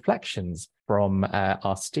get some reflections from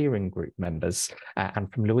our steering group members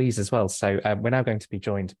and from Louise as well. So we're now going to be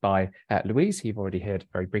joined by Louise, who you've already heard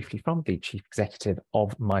very briefly from, the Chief Executive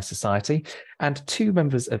of My Society, and two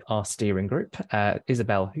members of our steering group,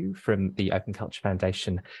 Isabel Hu from the Open Culture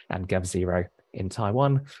Foundation and GovZero in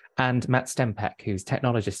Taiwan, and Matt Stempeck, who's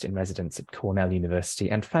technologist in residence at Cornell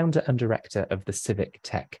University and founder and director of the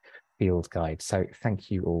CivicTeC Field Guide. So thank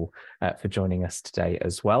you all for joining us today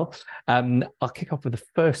as well. I'll kick off with the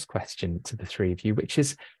first question to the three of you, which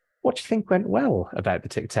is, what do you think went well about the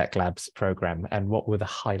TICTeC Labs programme, and what were the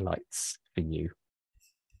highlights for you?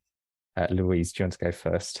 Louise, do you want to go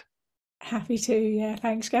first? Happy to, yeah,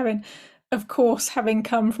 thanks, Gavin. Of course, having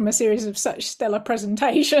come from a series of such stellar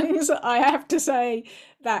presentations, I have to say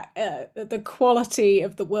that the quality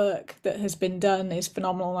of the work that has been done is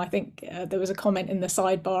phenomenal. I think there was a comment in the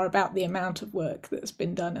sidebar about the amount of work that's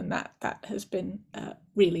been done, and that has been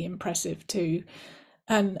really impressive too.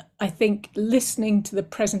 And I think listening to the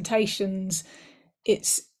presentations,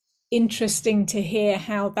 it's interesting to hear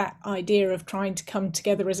how that idea of trying to come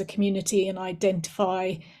together as a community and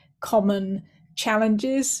identify common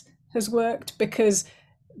challenges has worked, because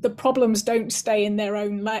the problems don't stay in their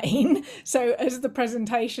own lane. So as the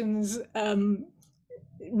presentations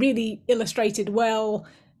really illustrated well,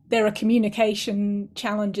 there are communication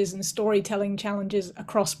challenges and storytelling challenges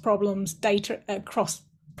across problems, data across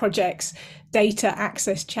projects, data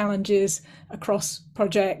access challenges across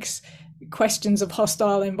projects, questions of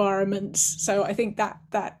hostile environments. So I think that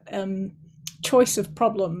choice of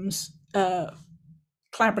problems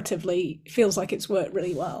collaboratively feels like it's worked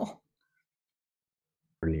really well.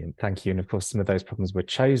 Brilliant, thank you. And of course, some of those problems were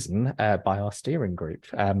chosen by our steering group.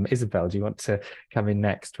 Isabel, do you want to come in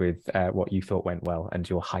next with what you thought went well and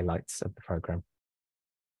your highlights of the programme?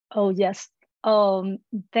 Oh, yes.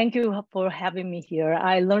 Thank you for having me here.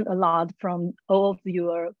 I learned a lot from all of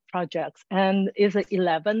your projects, and it's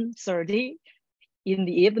 11:30 in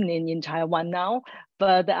the evening in Taiwan now,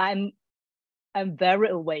 but I'm very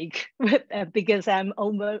awake because I'm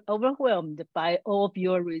overwhelmed by all of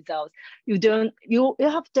your results. You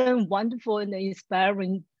have done wonderful and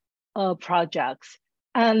inspiring projects,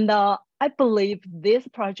 and I believe these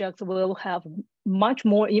projects will have much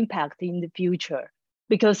more impact in the future,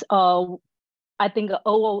 because I think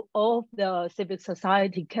all of the civic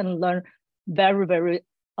society can learn very, very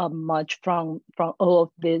much from all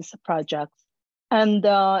of these projects. And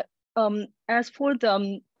as for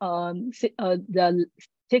the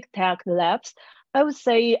TICTeC Labs, I would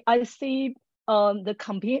say I see the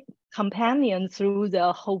companion through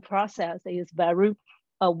the whole process is very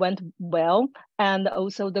went well, and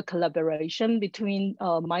also the collaboration between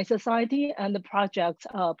My Society and the project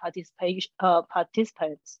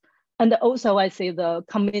participants. And also I see the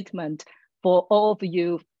commitment for all of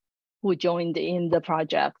you who joined in the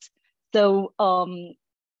project. So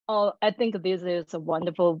I think this is a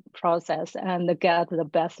wonderful process and get the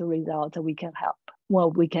best result we can have,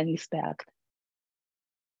 what we can expect.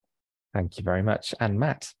 Thank you very much. And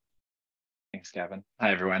Matt. Thanks, Gavin.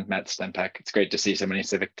 Hi, everyone. Matt Stempeck. It's great to see so many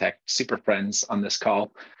CivicTeC super friends on this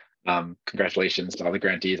call. Congratulations to all the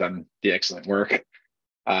grantees on the excellent work.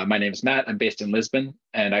 My name is Matt. I'm based in Lisbon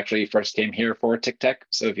and actually first came here for TICTeC.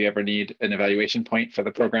 So if you ever need an evaluation point for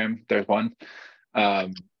the program, there's one.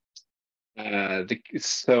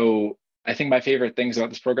 So I think my favorite things about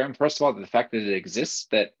this program, first of all, the fact that it exists,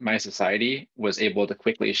 that My Society was able to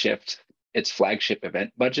quickly shift its flagship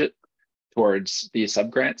event budget towards the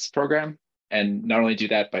subgrants program, and not only do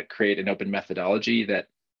that, but create an open methodology that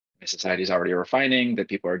My Society is already refining, that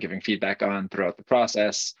people are giving feedback on throughout the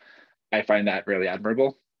process. I find that really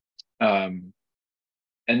admirable.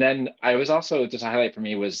 And then I was also, just a highlight for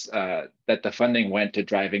me was that the funding went to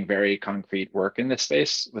driving very concrete work in this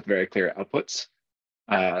space with very clear outputs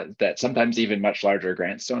that sometimes even much larger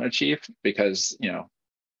grants don't achieve because, you know,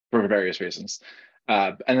 for various reasons.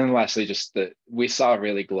 And then lastly, just that we saw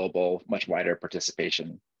really global, much wider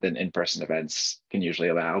participation than in-person events can usually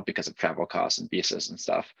allow because of travel costs and visas and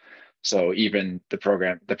stuff. So even the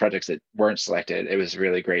projects that weren't selected, it was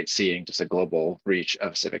really great seeing just a global reach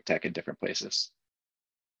of CivicTeC in different places.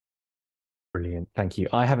 Brilliant, thank you.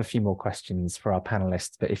 I have a few more questions for our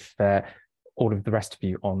panelists, but if all of the rest of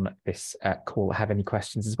you on this call have any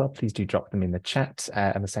questions as well, please do drop them in the chat.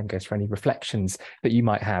 And the same goes for any reflections that you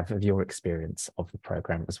might have of your experience of the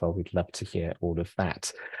programme as well. We'd love to hear all of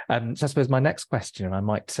that. So I suppose my next question, and I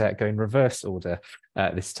might go in reverse order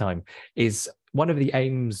this time, is one of the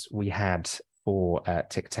aims we had for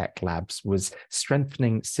TICTeC Labs was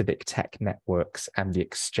strengthening civic tech networks and the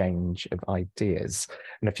exchange of ideas.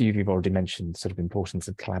 And a few of you have already mentioned sort of importance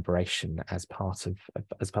of collaboration as part of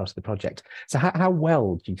the project. So how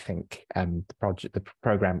well do you think the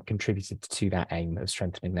program contributed to that aim of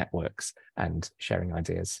strengthening networks and sharing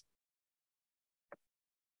ideas?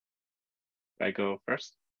 I go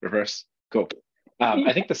first? Reverse? Cool.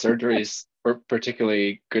 I think the surgeries were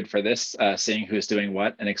particularly good for this, seeing who's doing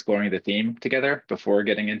what and exploring the theme together before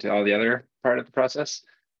getting into all the other part of the process.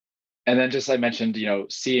 And then just I mentioned,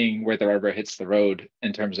 seeing where the rubber hits the road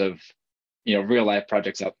in terms of, real life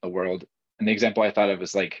projects out in the world. And the example I thought of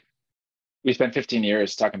was like, we spent 15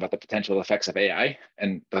 years talking about the potential effects of AI,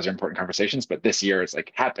 and those are important conversations, but this year it's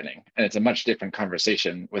like happening. And it's a much different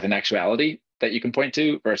conversation with an actuality that you can point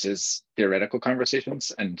to versus theoretical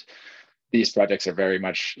conversations. And these projects are very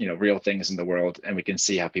much, real things in the world, and we can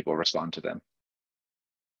see how people respond to them.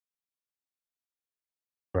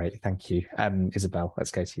 Great, thank you. Isabel, let's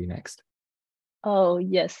go to you next. Oh,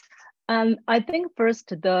 yes. I think first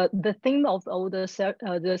the theme of all the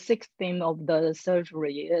sixth theme of the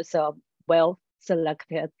surgery is well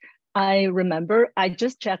selected. I remember I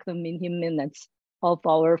just checked the meeting minutes of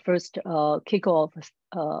our first kickoff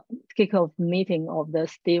meeting of the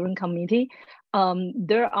steering committee.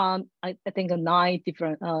 There are I think nine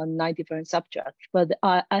different subjects, but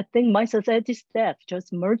I think my society staff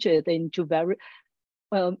just merged it into very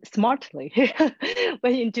smartly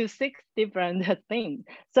into 6 different things.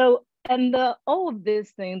 So and all of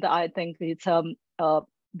these things I think it's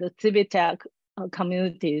the civic tech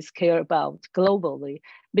communities care about globally,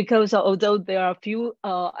 because although there are few,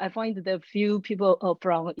 I find there are few people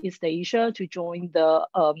from East Asia to join the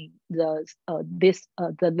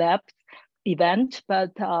lab event,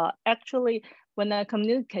 but actually when I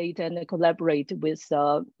communicate and collaborate with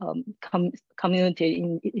community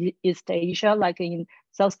in East Asia, like in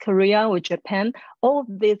South Korea or Japan, all of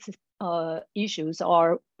these issues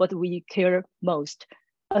are what we care most,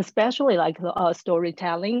 especially like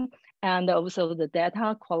storytelling and also the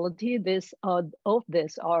data quality. All of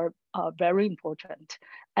this are very important.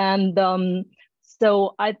 And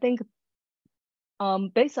so I think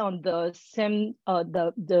based on the same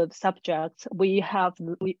the subjects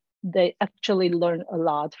they actually learn a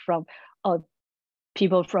lot from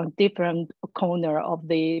people from different corner of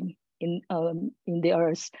in the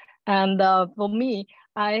earth. And for me,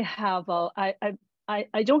 I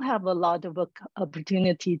don't have a lot of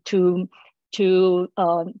opportunity to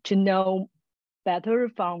know better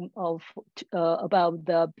about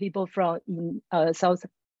the people from in South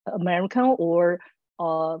America or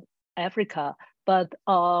Africa, but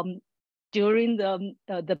during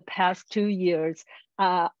the past 2 years,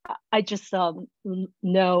 I just know,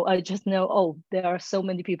 oh, there are so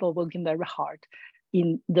many people working very hard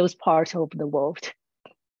in those parts of the world.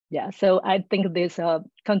 Yeah, so I think this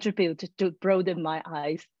contribute to broaden my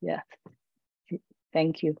eyes. Yeah,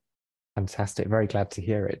 thank you. Fantastic, very glad to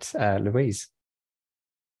hear it. Louise.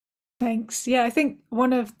 Thanks. Yeah, I think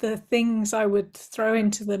one of the things I would throw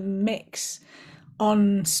into the mix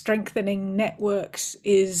on strengthening networks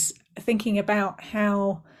is thinking about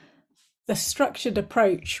how the structured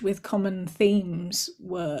approach with common themes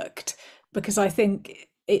worked, because I think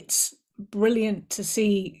it's brilliant to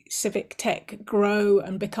see civic tech grow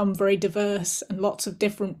and become very diverse and lots of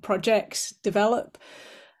different projects develop.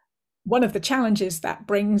 One of the challenges that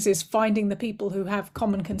brings is finding the people who have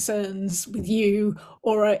common concerns with you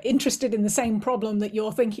or are interested in the same problem that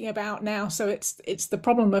you're thinking about now. So it's the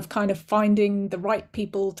problem of kind of finding the right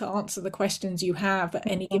people to answer the questions you have at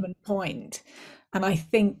any given point. And I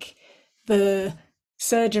think the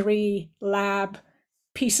surgery lab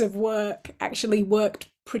piece of work actually worked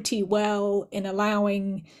pretty well in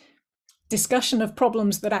allowing discussion of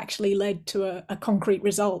problems that actually led to a concrete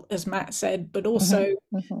result, as Matt said, but also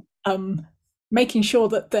making sure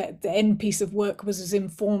that the end piece of work was as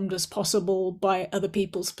informed as possible by other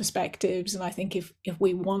people's perspectives. And I think if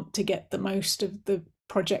we want to get the most of the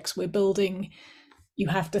projects we're building, you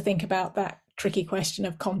have to think about that tricky question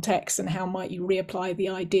of context and how might you reapply the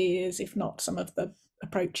ideas, if not some of the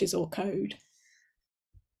approaches or code.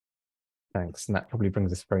 Thanks. And that probably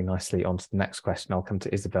brings us very nicely on to the next question. I'll come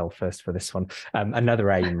to Isabel first for this one. Another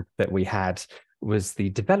aim that we had was the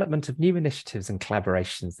development of new initiatives and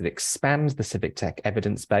collaborations that expand the civic tech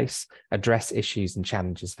evidence base, address issues and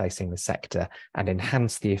challenges facing the sector, and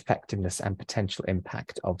enhance the effectiveness and potential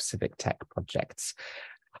impact of civic tech projects.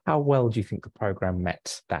 How well do you think the programme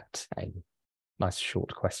met that aim? Nice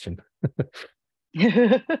short question.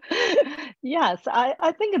 Yes,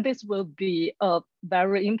 I think this will be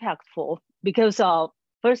very impactful because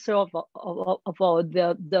first of all,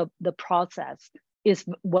 the process is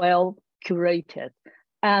well curated,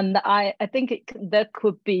 and I think that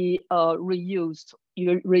could be reused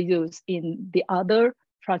in the other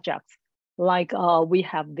projects. Like we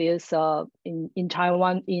have this in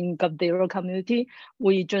Taiwan, in Gabdero community,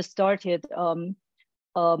 we just started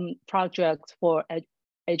projects for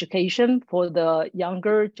education for the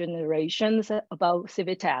younger generations about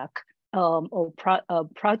civic or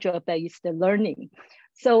project-based learning.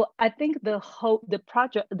 So I think the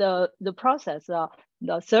process,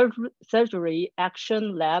 the surgery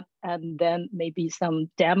action lab, and then maybe some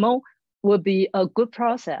demo would be a good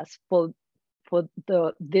process for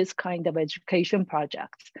this kind of education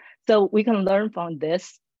projects. So we can learn from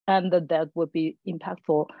this, and that would be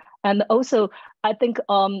impactful. And also, I think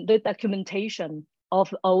the documentation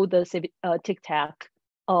of all the TICTeC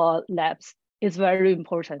labs is very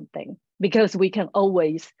important thing, because we can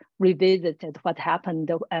always revisit what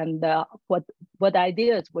happened and what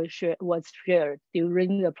ideas was shared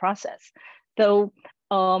during the process. So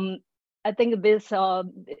I think this all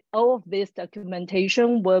of this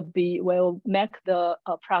documentation will make the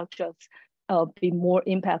projects be more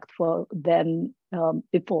impactful than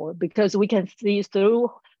before, because we can see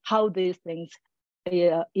through how these things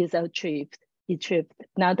is achieved,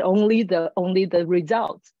 not only the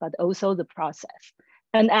results, but also the process.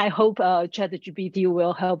 And I hope ChatGPT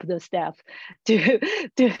will help the staff to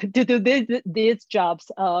do these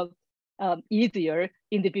jobs easier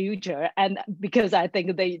in the future. And because I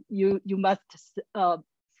think you must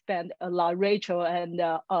spend a lot, Rachel and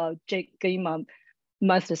Jake Gaiman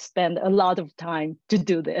must spend a lot of time to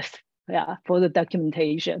do this, for the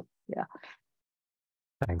documentation.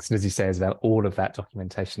 Thanks. And as you say as well, all of that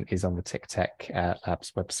documentation is on the TICTeC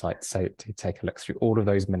Labs website. So do take a look through all of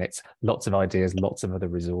those minutes, lots of ideas, lots of other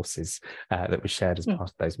resources that were shared as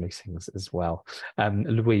part of those meetings as well.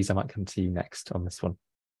 Louise, I might come to you next on this one.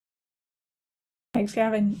 Thanks,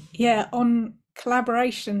 Gavin. Yeah, on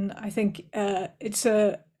collaboration, I think it's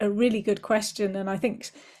a really good question. And I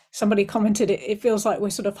think somebody commented it feels like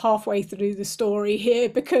we're sort of halfway through the story here,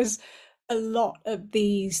 because a lot of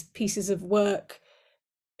these pieces of work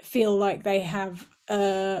feel like they have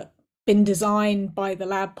been designed by the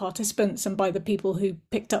lab participants and by the people who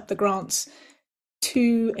picked up the grants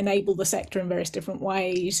to enable the sector in various different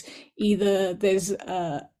ways. Either there's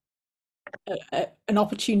an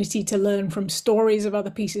opportunity to learn from stories of other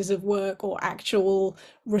pieces of work, or actual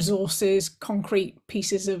resources, concrete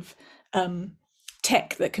pieces of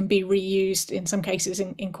tech that can be reused in some cases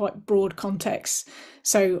in quite broad contexts.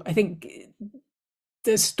 So I think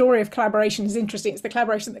the story of collaboration is interesting. It's the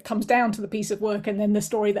collaboration that comes down to the piece of work, and then the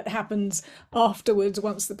story that happens afterwards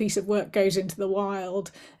once the piece of work goes into the wild.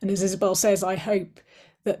 And as Isabel says, I hope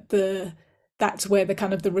that that's where the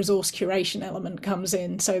kind of the resource curation element comes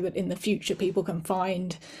in, so that in the future people can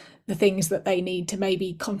find the things that they need to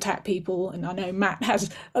maybe contact people. And I know Matt has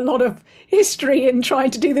a lot of history in trying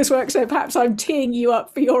to do this work, so perhaps I'm teeing you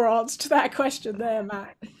up for your answer to that question there,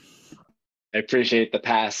 Matt. I appreciate the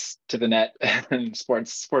pass to the net and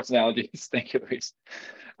sports analogies. Thank you, Louise.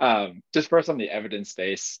 Just first on the evidence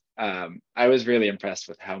base, I was really impressed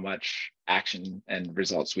with how much action and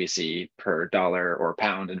results we see per dollar or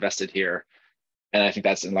pound invested here. And I think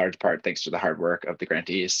that's in large part thanks to the hard work of the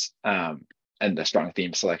grantees and the strong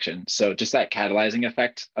theme selection. So just that catalyzing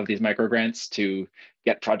effect of these micro grants to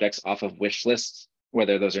get projects off of wish lists,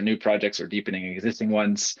 whether those are new projects or deepening existing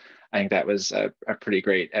ones, I think that was a pretty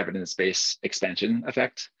great evidence-based expansion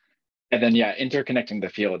effect. And then, interconnecting the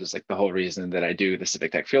field is like the whole reason that I do the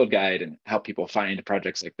CivicTech Field Guide and help people find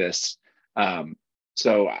projects like this.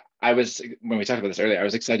 So when we talked about this earlier, I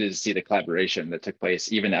was excited to see the collaboration that took place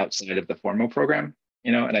even outside of the formal program,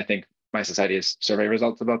 and I think my society has survey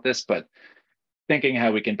results about this, but thinking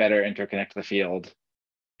how we can better interconnect the field.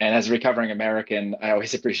 And as a recovering American, I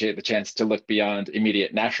always appreciate the chance to look beyond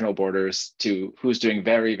immediate national borders to who's doing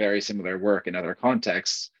very, very similar work in other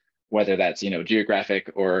contexts, whether that's,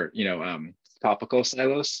 geographic or, topical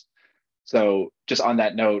silos. So just on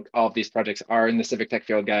that note, all of these projects are in the CivicTech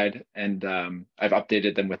Field Guide, and I've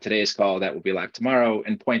updated them with today's call that will be live tomorrow,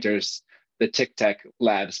 and pointers. The TICTeC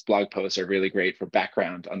Labs blog posts are really great for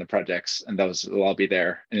background on the projects, and those will all be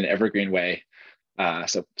there in an evergreen way.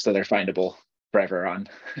 So they're findable forever on.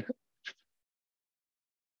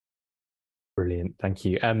 Brilliant, thank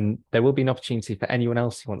you. There will be an opportunity for anyone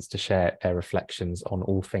else who wants to share their reflections on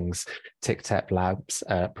all things TICTeC Labs,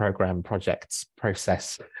 program, projects,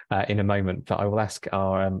 process in a moment, but I will ask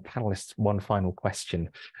our panelists one final question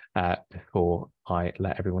before I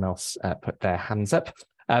let everyone else put their hands up.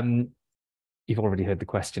 You've already heard the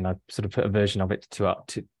question. I've sort of put a version of it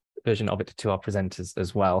version of it to our presenters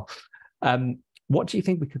as well. What do you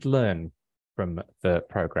think we could learn from the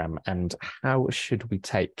program, and how should we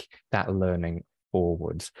take that learning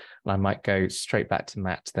forward? And I might go straight back to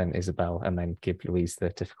Matt, then Isabel, and then give Louise the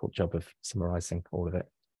difficult job of summarizing all of it.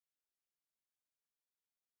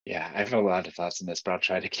 Yeah, I have a lot of thoughts on this, but I'll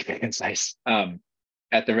try to keep it concise.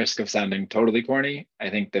 At the risk of sounding totally corny, I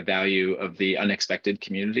think the value of the unexpected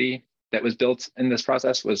community that was built in this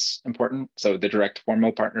process was important. So the direct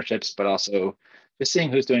formal partnerships, but also just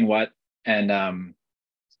seeing who's doing what. And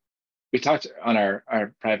we talked on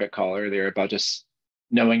our private call earlier about just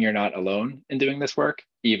knowing you're not alone in doing this work,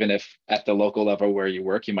 even if at the local level where you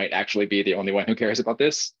work, you might actually be the only one who cares about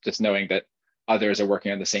this, just knowing that others are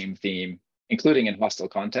working on the same theme, including in hostile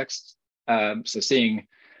contexts. So seeing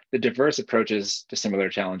the diverse approaches to similar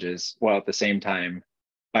challenges, while at the same time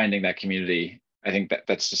finding that community, I think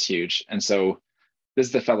that's just huge. And so this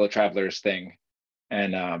is the fellow travelers thing.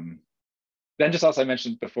 And then just also I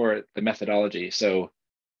mentioned before the methodology. So,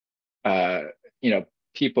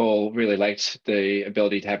 people really liked the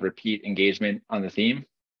ability to have repeat engagement on the theme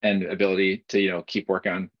and ability to, keep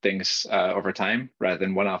working on things over time rather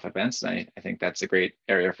than one-off events. And I think that's a great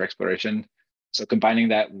area for exploration. So combining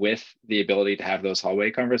that with the ability to have those hallway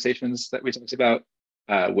conversations that we talked about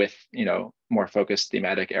with, more focused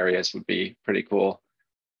thematic areas would be pretty cool.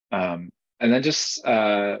 And then just,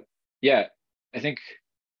 I think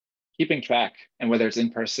keeping track, and whether it's in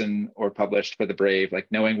person or published for the brave, like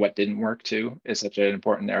knowing what didn't work too is such an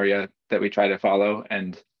important area that we try to follow.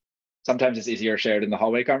 And sometimes it's easier shared in the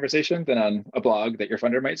hallway conversation than on a blog that your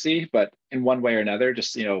funder might see, but in one way or another,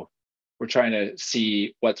 just, we're trying to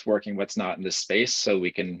see what's working, what's not in this space, so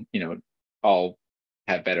we can, all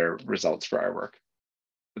have better results for our work.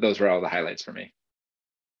 But those were all the highlights for me.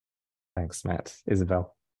 Thanks, Matt.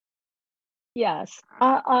 Isabel. Yes,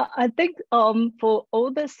 I think for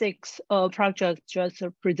all the 6 projects just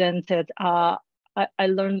presented, I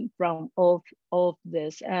learned from all of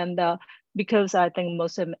this, and because I think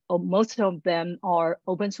most of them are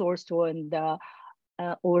open source and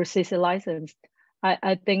or CC licensed,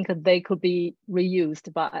 I think they could be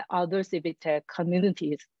reused by other civic tech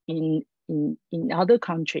communities in other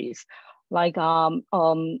countries. Like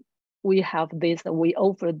we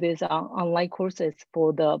offer these online courses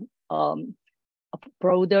for the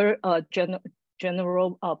broader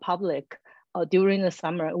general public during the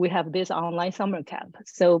summer. We have this online summer camp.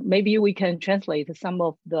 So maybe we can translate some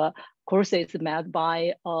of the courses made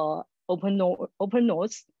by open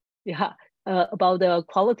notes, about the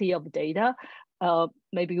quality of data.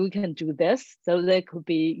 Maybe we can do this, so they could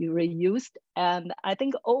be reused. And I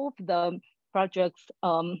think all of the projects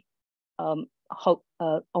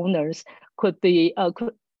owners could be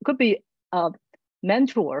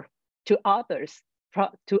mentor to others,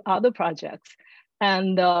 to other projects.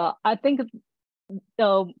 And I think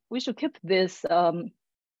we should keep this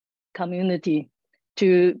community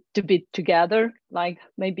to be together, like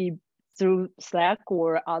maybe through Slack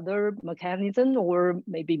or other mechanism, or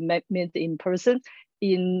maybe meet in person,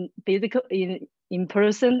 in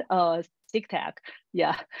person TICTeC.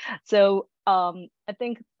 Yeah. So I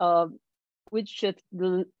think we should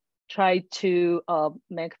try to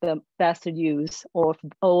make the best use of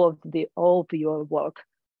all of your work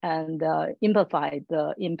and amplify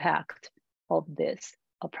the impact of this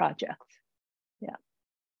project. Yeah.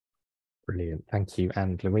 Brilliant. Thank you.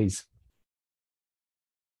 And Louise.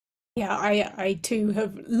 Yeah, I too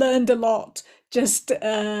have learned a lot just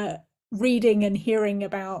reading and hearing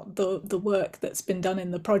about the work that's been done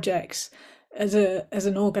in the projects. As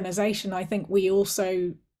an organization, I think we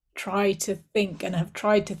also try to think, and have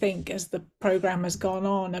tried to think as the program has gone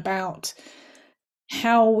on, about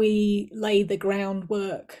how we lay the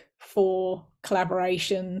groundwork for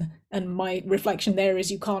collaboration. And my reflection there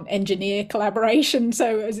is you can't engineer collaboration.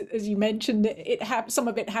 So as you mentioned, some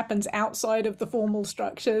of it happens outside of the formal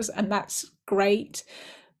structures, and that's great.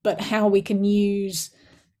 But how we can use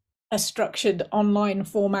a structured online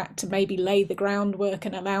format to maybe lay the groundwork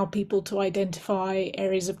and allow people to identify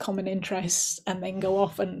areas of common interest, and then go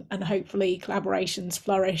off and hopefully collaborations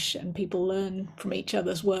flourish and people learn from each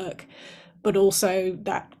other's work. But also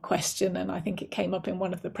that question, and I think it came up in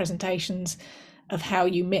one of the presentations, of how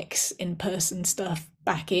you mix in-person stuff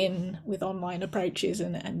back in with online approaches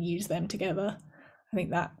and use them together. I think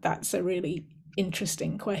that's a really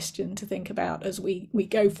interesting question to think about as we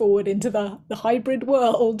go forward into the hybrid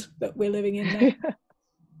world that we're living in now.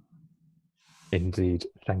 Indeed.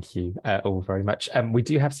 Thank you all very much. We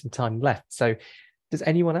do have some time left. So does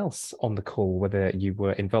anyone else on the call, whether you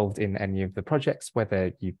were involved in any of the projects,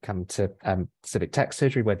 whether you've come to Civic Tech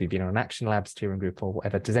Surgery, whether you've been on an Action Lab steering group or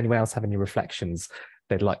whatever, does anyone else have any reflections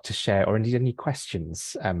they'd like to share, or indeed any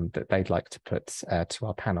questions that they'd like to put to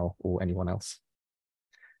our panel or anyone else.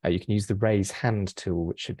 You can use the raise hand tool,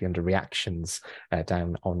 which should be under reactions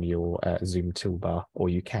down on your Zoom toolbar, or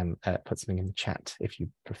you can put something in the chat if you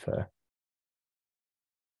prefer.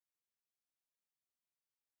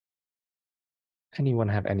 Anyone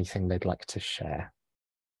have anything they'd like to share?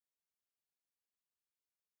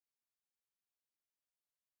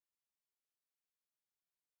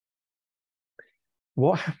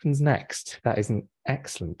 What happens next? That is an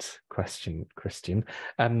excellent question, Christian.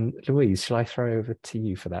 Louise, shall I throw over to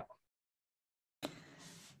you for that?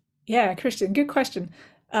 Yeah, Christian, good question.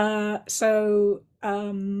 I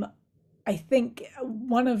think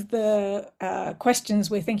one of the questions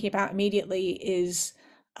we're thinking about immediately is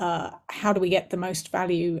how do we get the most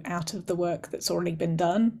value out of the work that's already been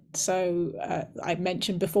done? So I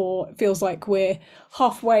mentioned before, it feels like we're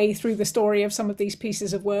halfway through the story of some of these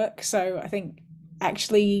pieces of work. So I think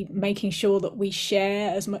actually making sure that we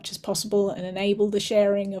share as much as possible and enable the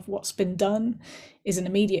sharing of what's been done is an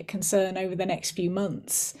immediate concern over the next few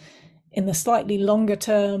months. In the slightly longer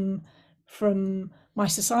term, from my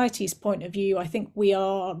society's point of view, I think we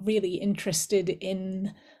are really interested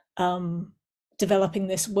in developing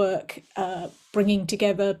this work, bringing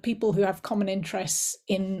together people who have common interests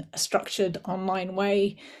in a structured online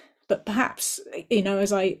way, but perhaps, you know,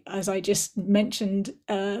 as I just mentioned,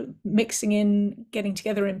 mixing in, getting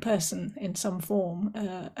together in person in some form,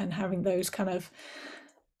 and having those kind of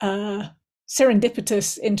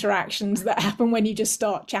serendipitous interactions that happen when you just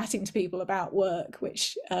start chatting to people about work,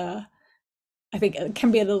 which I think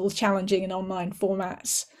can be a little challenging in online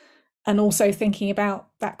formats. And also thinking about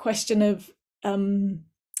that question of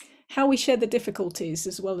how we share the difficulties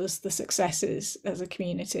as well as the successes as a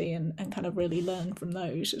community, and kind of really learn from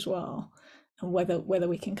those as well, and whether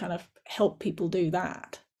we can kind of help people do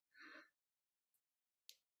that.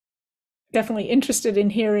 Definitely interested in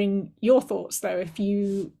hearing your thoughts, though, if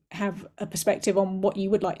you have a perspective on what you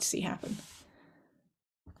would like to see happen.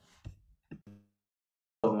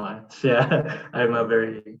 So much, yeah. I'm a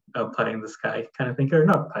very pie in the sky kind of thinker,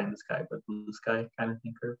 not pie in the sky, but blue sky kind of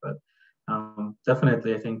thinker. But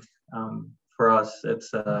definitely, I think for us,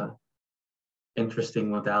 it's a interesting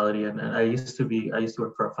modality. And I used to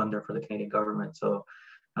work for a funder for the Canadian government, so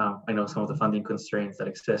I know some of the funding constraints that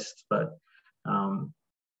exist, but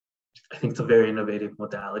I think it's a very innovative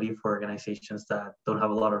modality for organizations that don't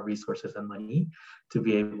have a lot of resources and money to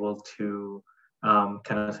be able to kind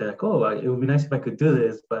of say like, oh, it would be nice if I could do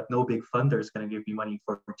this, but no big funder is going to give me money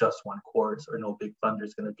for just one course, or no big funder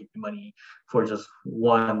is going to give me money for just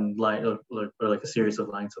one line or like a series of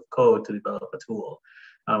lines of code to develop a tool.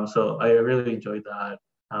 So I really enjoyed that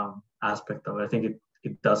aspect of it. I think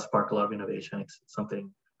it does spark a lot of innovation. It's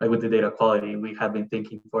something like with the data quality, we have been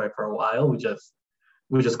thinking for it for a while. We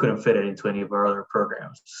just couldn't fit it into any of our other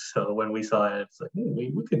programs. So when we saw it, it's like,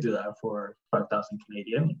 we could do that for 5,000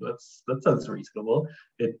 Canadian. That sounds reasonable.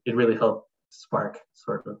 It really helped spark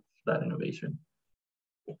sort of that innovation.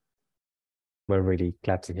 We're really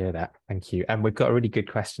glad to hear that. Thank you. And we've got a really good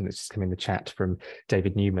question that's just come in the chat from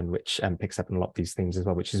David Newman, which picks up on a lot of these themes as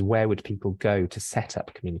well, which is, where would people go to set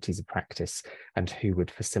up communities of practice, and who would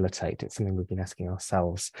facilitate? It's something we've been asking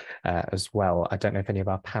ourselves as well. I don't know if any of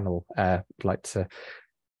our panel would like to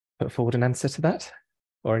put forward an answer to that,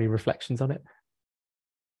 or any reflections on it.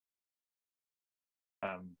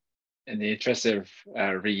 In the interest of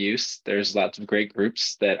reuse, there's lots of great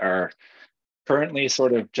groups that are currently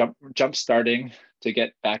sort of jump starting to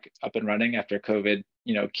get back up and running after COVID,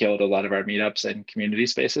 killed a lot of our meetups and community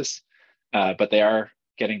spaces. But they are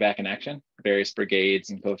getting back in action, various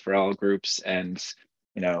brigades and Code for All groups. And,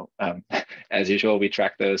 as usual, we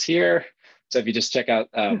track those here. So if you just check out,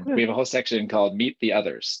 we have a whole section called Meet the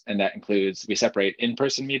Others. And that includes, we separate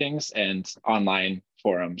in-person meetings and online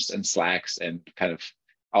forums and Slacks and kind of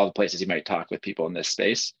all the places you might talk with people in this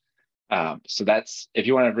space. So that's, if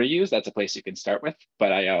you want to reuse, that's a place you can start with.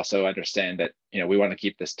 But I also understand that, we want to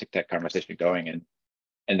keep this TICTeC conversation going,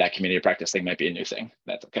 and that community practice thing might be a new thing.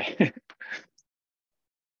 That's okay.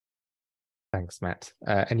 Thanks, Matt.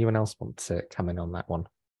 Anyone else want to come in on that one?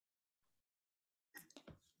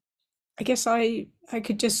 I guess I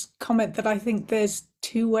could just comment that I think there's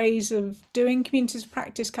two ways of doing communities of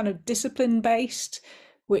practice, kind of discipline-based,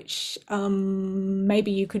 which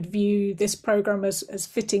maybe you could view this program as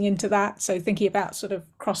fitting into that. So thinking about sort of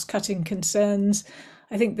cross-cutting concerns.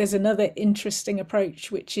 I think there's another interesting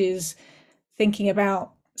approach, which is thinking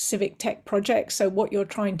about civic tech projects. So what you're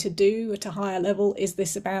trying to do at a higher level, is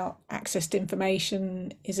this about access to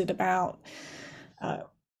information? Is it about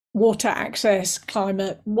water access,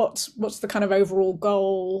 climate? What's the kind of overall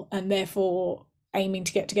goal? And therefore, aiming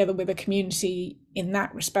to get together with a community in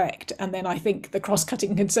that respect. And then I think the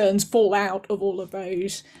cross-cutting concerns fall out of all of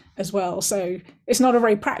those as well. So it's not a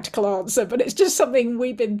very practical answer, but it's just something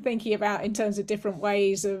we've been thinking about in terms of different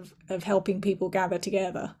ways of helping people gather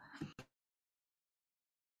together.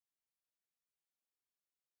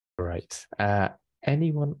 Great.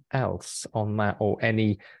 Anyone else on that, or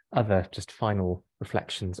any other just final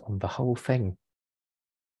reflections on the whole thing?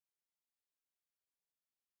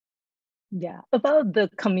 Yeah, about the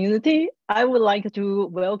community, I would like to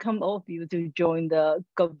welcome all of you to join the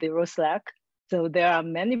GovZero Slack. So there are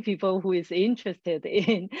many people who is interested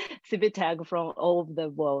in civic from all over the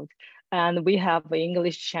world, and we have an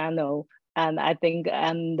English channel. And I think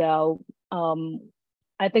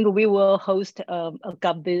we will host a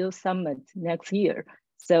GovZero Summit next year.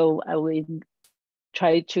 So I will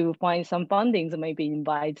try to find some fundings, maybe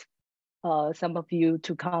invite some of you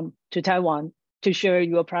to come to Taiwan to share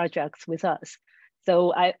your projects with us.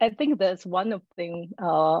 So I think that's one of the things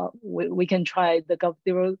we can try, the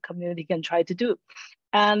GovZero community can try to do.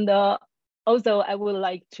 And also I would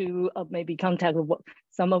like to maybe contact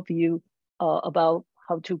some of you about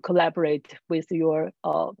how to collaborate with your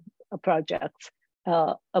projects,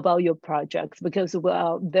 about your projects, because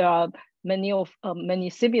there are many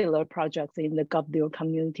similar projects in the GovZero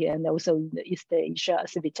community and also in the East Asia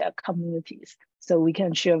civic communities. So we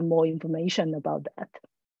can share more information about that.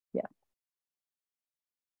 Yeah.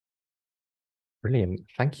 Brilliant,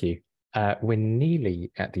 thank you. We're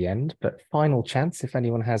nearly at the end, but final chance if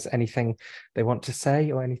anyone has anything they want to say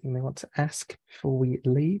or anything they want to ask before we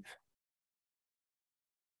leave.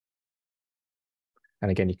 And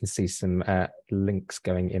again, you can see some links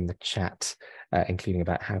going in the chat, including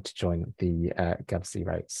about how to join the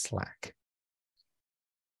GovZero Slack.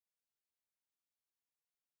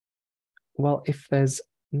 Well, if there's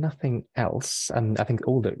nothing else, and I think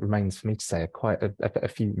all that remains for me to say are quite a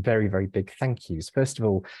few very, very big thank yous. First of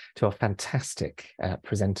all, to our fantastic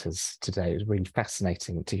presenters today. It was really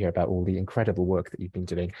fascinating to hear about all the incredible work that you've been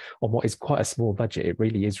doing on what is quite a small budget. It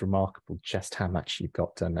really is remarkable just how much you've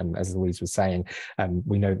got done. And as Louise was saying,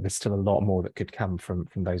 we know there's still a lot more that could come from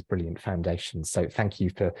those brilliant foundations. So thank you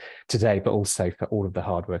for today, but also for all of the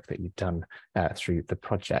hard work that you've done through the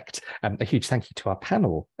project. A huge thank you to our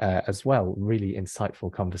panel as well. Really insightful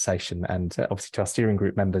conversation, and obviously to our steering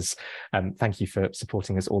group members, thank you for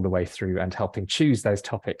supporting us all the way through and helping choose those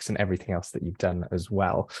topics and everything else that you've done as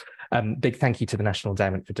well. Big thank you to the National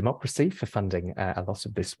Endowment for Democracy for funding a lot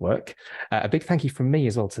of this work. A big thank you from me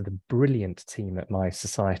as well to the brilliant team at My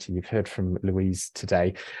Society. You've heard from Louise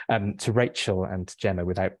today, to Rachel and Gemma,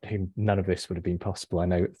 without whom none of this would have been possible. I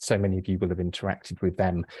know so many of you will have interacted with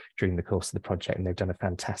them during the course of the project, and they've done a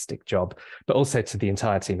fantastic job. But also to the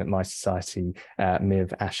entire team at My Society,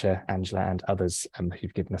 Miv, Asha, Angela, and others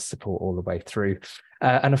who've given us support all the way through.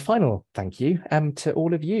 And a final thank you to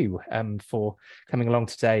all of you for coming along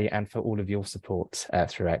today and for all of your support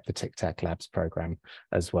throughout the TICTeC Labs program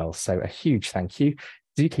as well. So a huge thank you.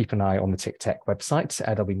 Do keep an eye on the TICTeC website.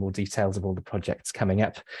 There'll be more details of all the projects coming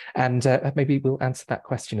up. And maybe we'll answer that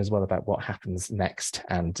question as well about what happens next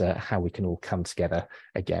and how we can all come together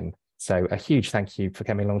again. So a huge thank you for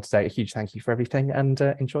coming along today. A huge thank you for everything, and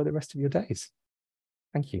enjoy the rest of your days.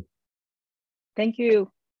 Thank you. Thank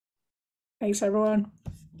you. Thanks, everyone.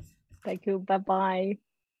 Thank you. Bye-bye.